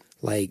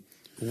 Like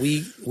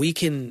we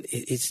can,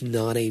 it's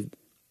not I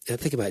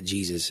think about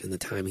Jesus and the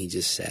time he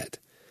just sat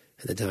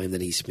and the time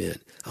that he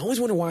spent. I always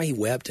wonder why he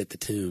wept at the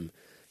tomb,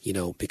 you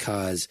know,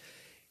 because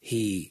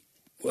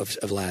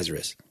of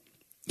Lazarus,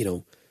 you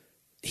know,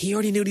 he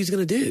already knew what he was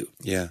going to do.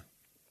 Yeah.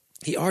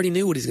 He already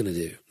knew what he's going to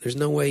do. There's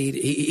no way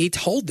he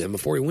told them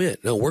before he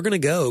went, no, we're going to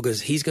go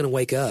because he's going to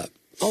wake up.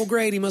 Oh,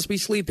 great. He must be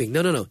sleeping.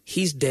 No.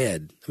 He's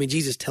dead. I mean,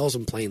 Jesus tells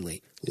him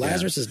plainly,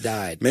 Lazarus has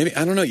died. Maybe,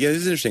 I don't know. Yeah,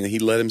 it's interesting that he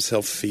let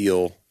himself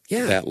feel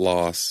that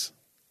loss,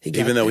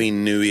 even though he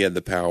knew he had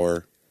the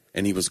power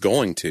and he was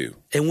going to.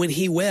 And when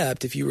he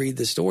wept, if you read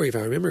the story, if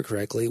I remember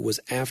correctly, was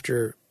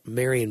after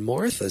Mary and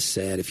Martha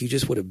said, if you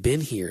just would have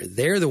been here,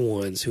 they're the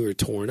ones who are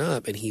torn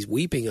up. And he's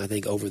weeping, I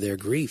think, over their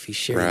grief. He's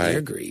sharing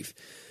their grief.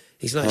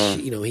 He's not,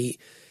 you know,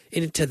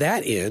 and to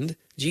that end,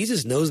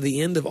 Jesus knows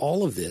the end of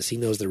all of this. He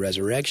knows the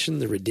resurrection,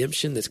 the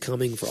redemption that's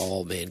coming for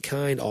all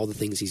mankind, all the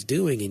things he's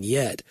doing. And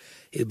yet,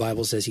 the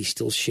Bible says he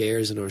still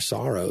shares in our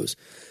sorrows.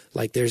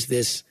 Like there's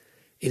this,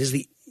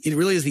 it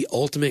really is the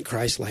ultimate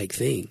Christ-like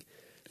thing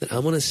that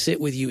I'm going to sit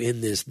with you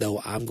in this,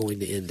 though I'm going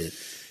to end it.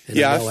 And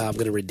I know I'm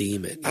going to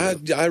redeem it.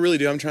 I really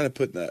do. I'm trying to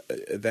put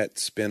that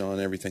spin on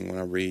everything when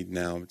I read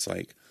now. It's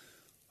like,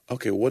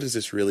 okay, what is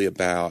this really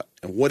about?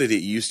 And what did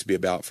it used to be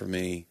about for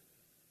me?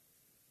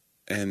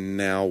 And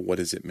now what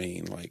does it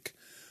mean? Like,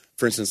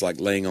 for instance, like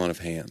laying on of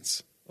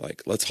hands.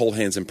 Like, let's hold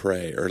hands and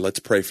pray, or let's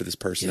pray for this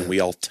person and we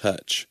all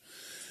touch.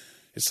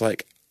 It's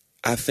like,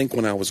 I think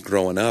when I was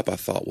growing up, I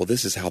thought, well,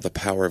 this is how the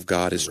power of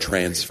God is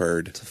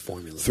transferred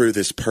through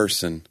this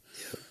person,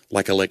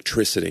 like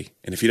electricity.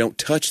 And if you don't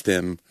touch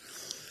them,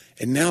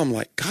 and now I'm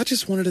like, God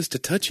just wanted us to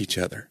touch each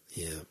other.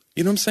 Yeah.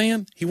 You know what I'm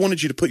saying? He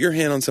wanted you to put your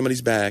hand on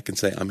somebody's back and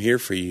say, I'm here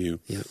for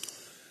you. Yeah.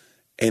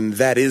 And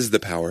that is the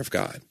power of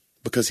God.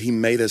 Because he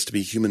made us to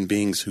be human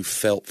beings who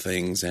felt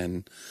things,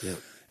 and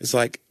it's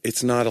like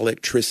it's not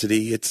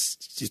electricity;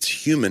 it's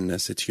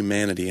humanness, it's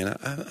humanity, and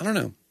I don't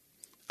know.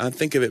 I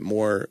think of it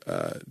more.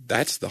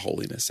 That's the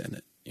holiness in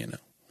it, you know,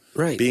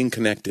 right? Being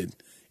connected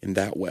in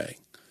that way,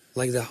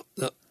 like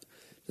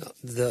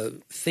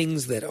the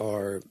things that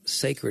are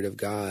sacred of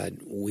God.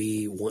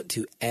 We want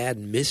to add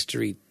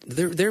mystery.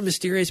 They're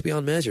mysterious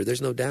beyond measure.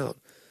 There's no doubt,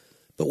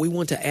 but we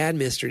want to add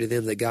mystery to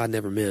them that God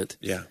never meant.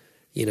 Yeah,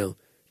 you know,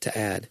 to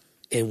add.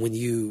 And when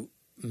you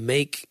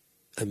make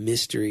a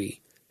mystery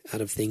out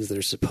of things that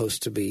are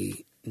supposed to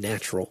be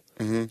natural,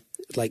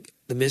 like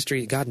the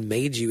mystery, God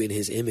made you in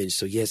his image.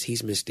 So yes,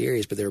 he's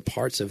mysterious, but there are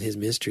parts of his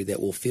mystery that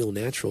will feel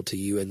natural to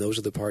you. And those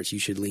are the parts you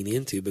should lean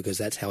into because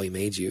that's how he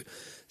made you,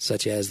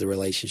 such as the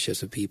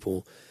relationships with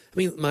people. I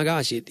mean, my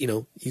gosh, you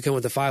know, you come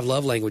with the 5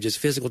 love languages.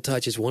 Physical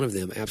touch is one of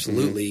them.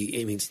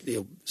 Absolutely. I mean, you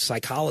know,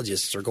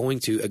 psychologists are going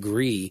to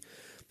agree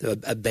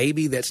that a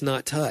baby that's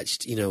not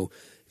touched, you know,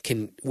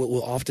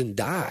 will often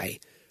die.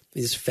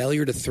 His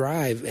failure to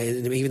thrive,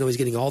 and even though he's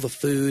getting all the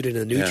food and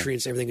the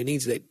nutrients, everything he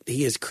needs, that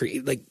he has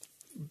created. Like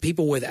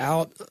people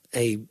without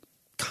a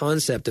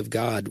concept of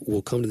God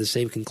will come to the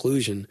same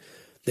conclusion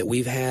that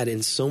we've had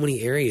in so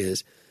many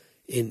areas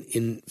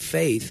in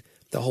faith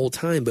the whole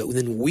time. But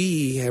then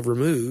we have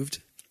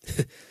removed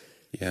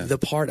the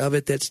part of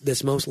it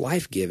that's most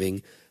life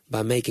giving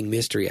by making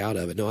mystery out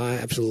of it. No, I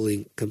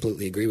absolutely,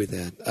 completely agree with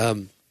that.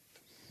 And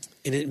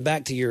then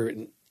back to your,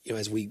 you know,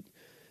 as we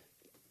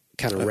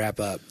kind of wrap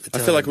up. I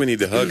feel like we need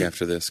to hug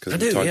after this. Cause I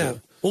do, yeah.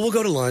 Well, we'll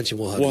go to lunch and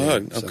we'll hug. We'll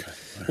hug, so okay.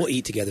 We'll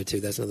eat together, too.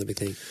 That's another big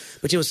thing.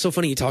 But, you know, it's so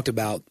funny you talked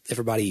about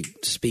everybody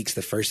speaks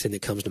the first thing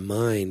that comes to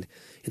mind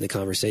in the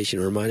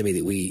conversation. It reminded me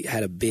that we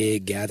had a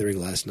big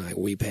gathering last night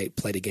where we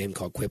played a game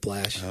called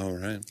Quiplash. All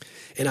right.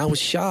 And I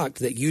was shocked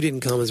that you didn't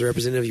come as a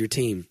representative of your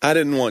team. I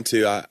didn't want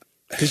to.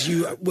 Because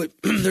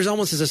there's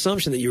almost this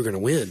assumption that you were going to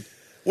win.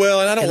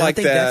 Well, and I don't like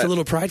that. I think that's a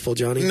little prideful,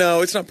 Johnny.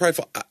 No, it's not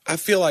prideful. I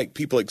feel like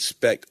people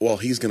expect, well,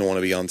 he's going to want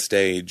to be on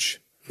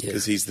stage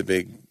because he's the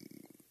big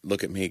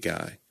look at me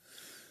guy.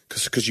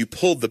 Because you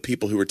pulled the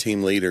people who were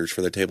team leaders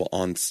for their table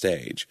on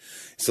stage.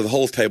 So the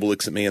whole table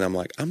looks at me and I'm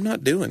like, I'm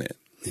not doing it.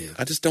 Yeah.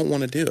 I just don't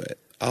want to do it.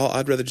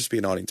 I'd rather just be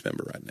an audience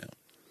member right now.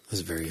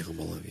 That's very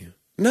humble of you.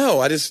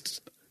 No,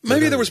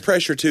 maybe there was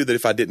pressure too that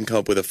if I didn't come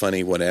up with a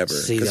funny whatever.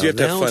 See, you have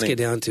to have funny. Let's get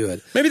down to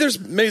it. Maybe it's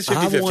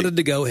 50-50. I wanted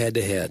to go head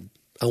to head.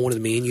 I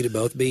wanted me and you to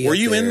both be. Were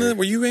you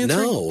answering?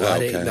 No, I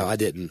didn't. No, I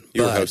didn't.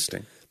 You were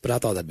hosting. But I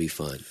thought that'd be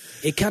fun.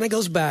 It kind of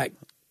goes back.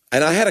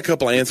 And I had a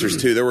couple answers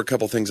too. There were a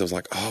couple things I was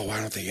like, oh, why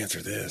don't they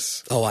answer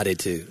this? Oh, I did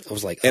too. I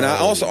was like, and I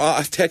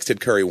texted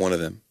Curry one of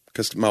them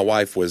because my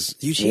wife was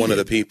one of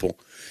the people.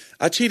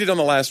 I cheated on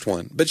the last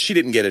one, but she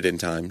didn't get it in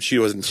time. She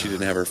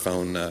didn't have her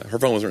phone. Her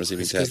phone wasn't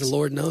receiving texts. Because the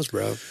Lord knows,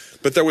 bro.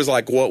 But there was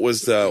like,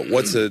 what's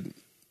a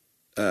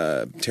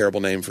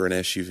terrible name for an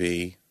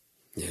SUV.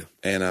 Yeah.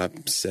 And I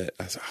said,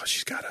 oh,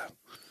 she's got a.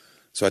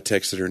 So I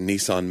texted her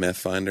Nissan Meth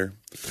Finder.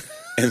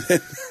 And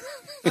then.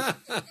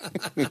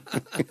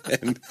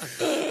 And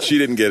she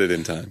didn't get it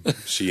in time.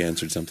 She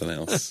answered something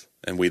else.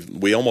 And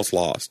we almost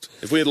lost.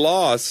 If we had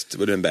lost, it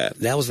would have been bad.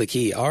 That was the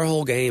key. Our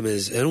whole game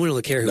is, and we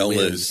don't care who wins.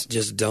 Lose.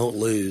 Just don't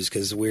lose,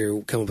 because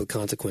we're coming up with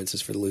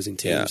consequences for the losing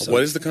team. Yeah. So.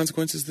 What is the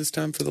consequences this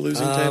time for the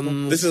losing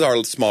table? This is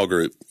our small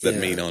group that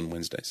meet on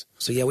Wednesdays.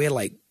 So we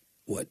had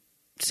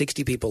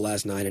 60 people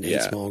last night in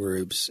 8 small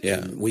groups. Yeah.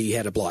 And we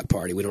had a block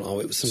party. We don't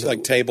always. It's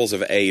like tables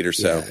of 8 or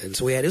so. Yeah, and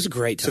so it was a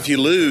great time. So if you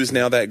lose,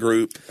 now that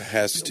group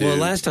has to. Well,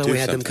 last time we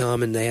had something. them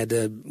come and they had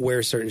to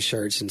wear certain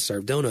shirts and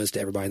serve donuts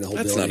to everybody in the whole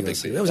building. Not a big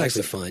deal. That was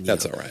actually fun.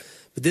 That's all right.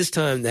 But this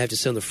time they have to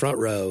sit on the front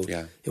row. Yeah.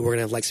 And we're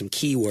going to have some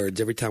keywords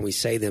every time we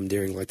say them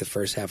during the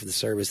first half of the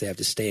service. They have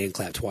to stand,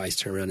 clap twice,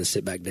 turn around, and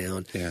sit back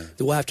down. Yeah.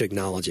 We'll have to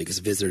acknowledge it because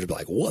visitors will be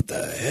like, what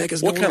the heck is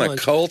going on? What kind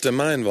of cult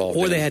am I involved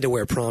in? Or they had to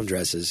wear prom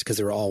dresses because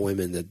they were all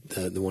women,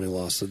 the one who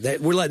lost. So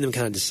we're letting them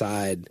kind of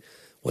decide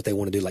what they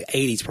want to do, like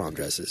 80s prom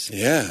dresses.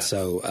 Yeah.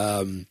 So,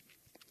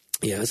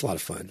 it's a lot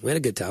of fun. We had a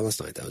good time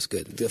last night. That was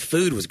good. The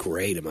food was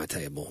great at my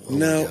table.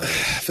 No,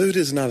 food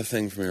is not a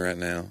thing for me right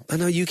now. I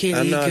know you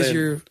can't eat because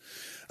you're...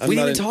 We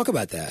didn't even talk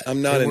about that.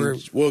 I'm not.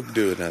 We'll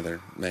do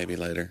another maybe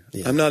later.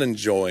 Yeah. I'm not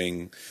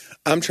enjoying.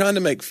 I'm trying to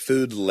make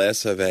food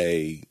less of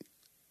a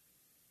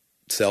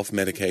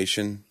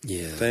self-medication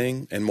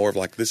thing and more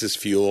of this is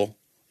fuel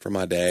for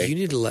my day. You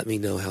need to let me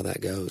know how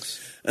that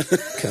goes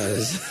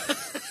because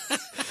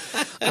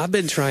I've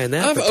been trying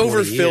that. I've for 20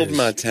 overfilled years.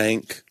 my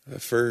tank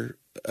for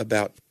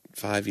about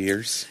 5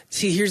 years.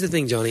 See, here's the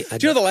thing, Johnny. Do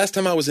you know the last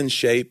time I was in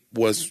shape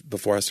was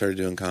before I started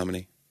doing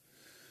comedy?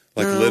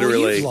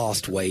 Literally, you've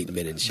lost weight and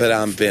been in shape. But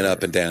I've been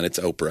up and down. It's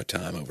Oprah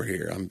time over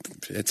here.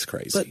 It's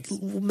crazy.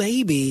 But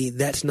maybe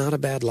that's not a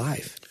bad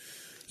life.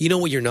 You know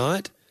what? You're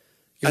not.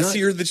 See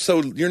you're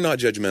not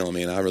judgmental of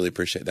me, and I really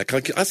appreciate that.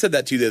 I said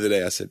that to you the other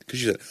day. I said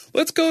because you said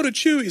let's go to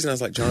Chuy's, and I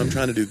was like, John, I'm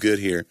trying to do good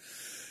here.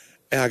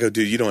 And I go,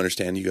 dude, you don't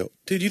understand. You go,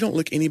 dude, you don't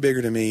look any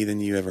bigger to me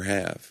than you ever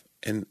have,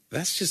 and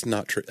that's just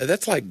not true.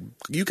 That's like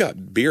you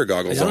got beer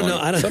goggles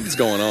on. Something's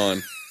going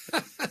on.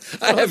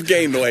 I have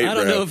gained weight. I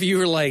don't know if you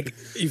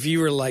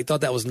were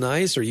thought that was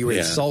nice or you were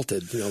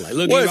insulted.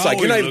 Look. Well, it's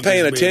you're not even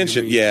paying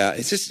attention. Yeah,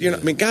 it's just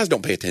guys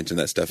don't pay attention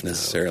to that stuff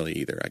necessarily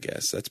either. I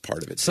guess that's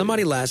part of it.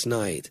 Somebody last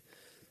night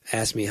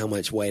asked me how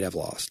much weight I've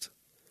lost,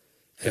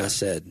 and I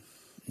said,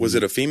 "Was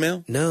it a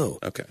female?" No.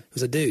 Okay. It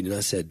was a dude, and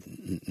I said,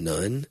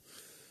 "None."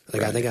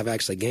 Right. I think I've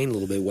actually gained a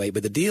little bit of weight,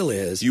 but the deal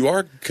is you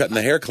are cutting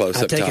the hair close.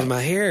 I've up top. taken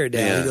my hair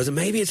down. Yeah. He goes,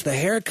 maybe it's the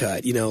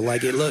haircut.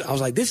 I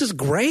was like, this is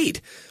great.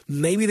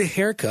 Maybe the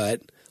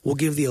haircut will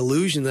give the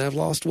illusion that I've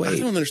lost weight. I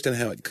don't understand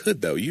how it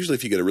could though. Usually,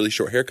 if you get a really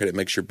short haircut, it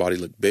makes your body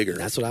look bigger.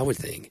 That's what I would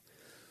think.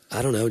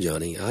 I don't know,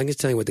 Johnny. I can just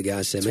tell you what the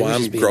guy said. That's why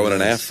I'm growing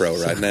an afro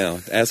right now.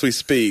 As we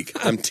speak,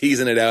 I'm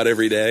teasing it out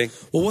every day.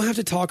 Well, we'll have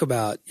to talk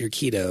about your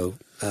keto.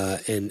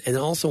 And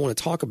also want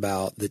to talk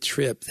about the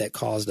trip that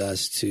caused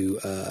us to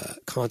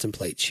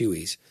contemplate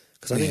Chuy's.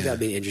 Because I think that'd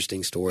be an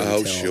interesting story to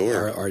tell.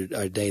 Sure.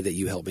 Our day that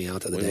you helped me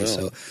out the other day.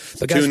 Will.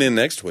 But guys, tune in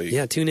next week.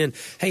 Yeah, tune in.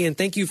 Hey, and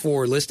thank you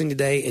for listening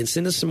today. And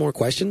send us some more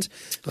questions.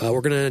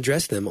 We're going to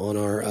address them on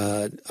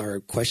our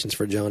Questions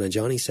for John and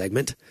Johnny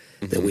segment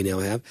that we now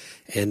have.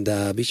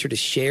 And be sure to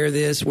share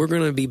this. We're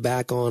going to be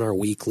back on our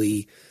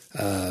weekly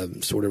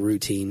sort of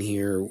routine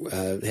here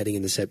heading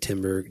into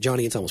September.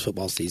 Johnny, it's almost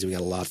football season. We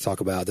got a lot to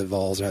talk about. The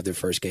Vols have their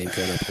first game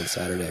coming up on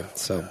Saturday.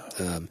 So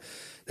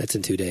that's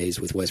in 2 days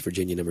with West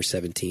Virginia number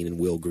 17 and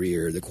Will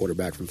Grier, the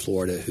quarterback from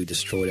Florida who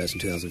destroyed us in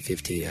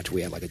 2015 after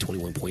we had like a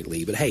 21-point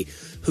lead. But hey,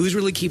 who's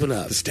really keeping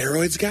up? The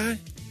steroids guy?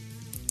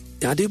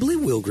 I do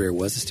believe Will Grier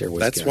was the steroids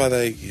guy. That's why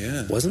they,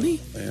 Wasn't he?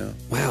 Yeah.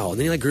 Wow.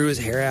 And then he grew his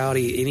hair out.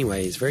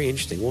 Anyway, it's very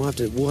interesting. We'll have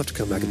to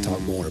come back and talk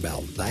more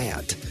about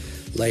that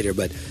later.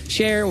 But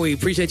share. We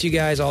appreciate you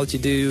guys, all that you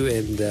do,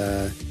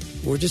 and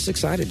we're just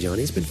excited,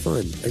 Johnny. It's been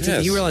fun.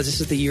 Yes. You realize this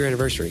is the year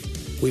anniversary.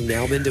 We've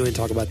now been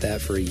talk about that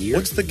for a year.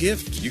 What's the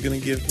gift you're going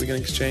to give? We're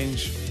going to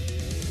exchange?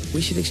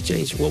 We should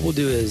exchange. What we'll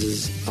do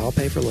is I'll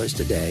pay for lunch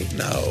today.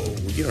 No,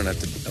 you don't have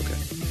to.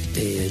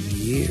 Okay. And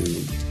you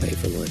pay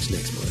for lunch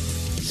next month.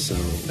 So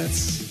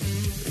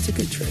it's a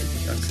good trade.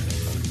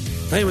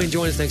 Okay. Anyway,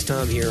 join us next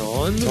time here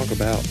on Talk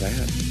About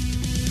That.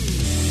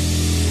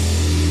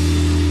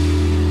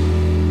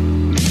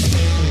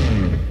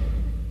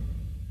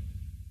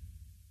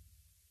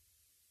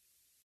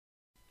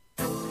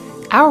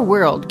 Our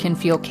world can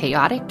feel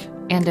chaotic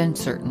and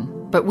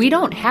uncertain, but we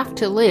don't have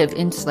to live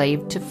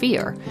enslaved to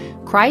fear.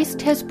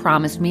 Christ has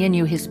promised me and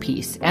you his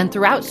peace, and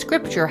throughout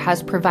Scripture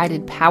has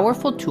provided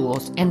powerful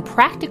tools and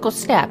practical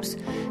steps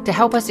to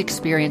help us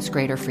experience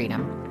greater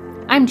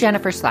freedom. I'm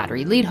Jennifer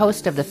Slattery, lead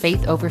host of the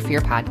Faith Over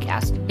Fear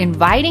podcast,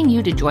 inviting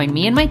you to join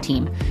me and my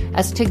team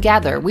as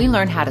together we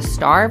learn how to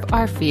starve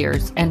our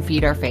fears and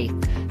feed our faith.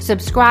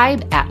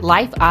 Subscribe at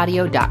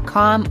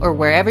lifeaudio.com or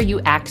wherever you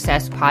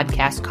access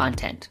podcast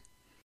content.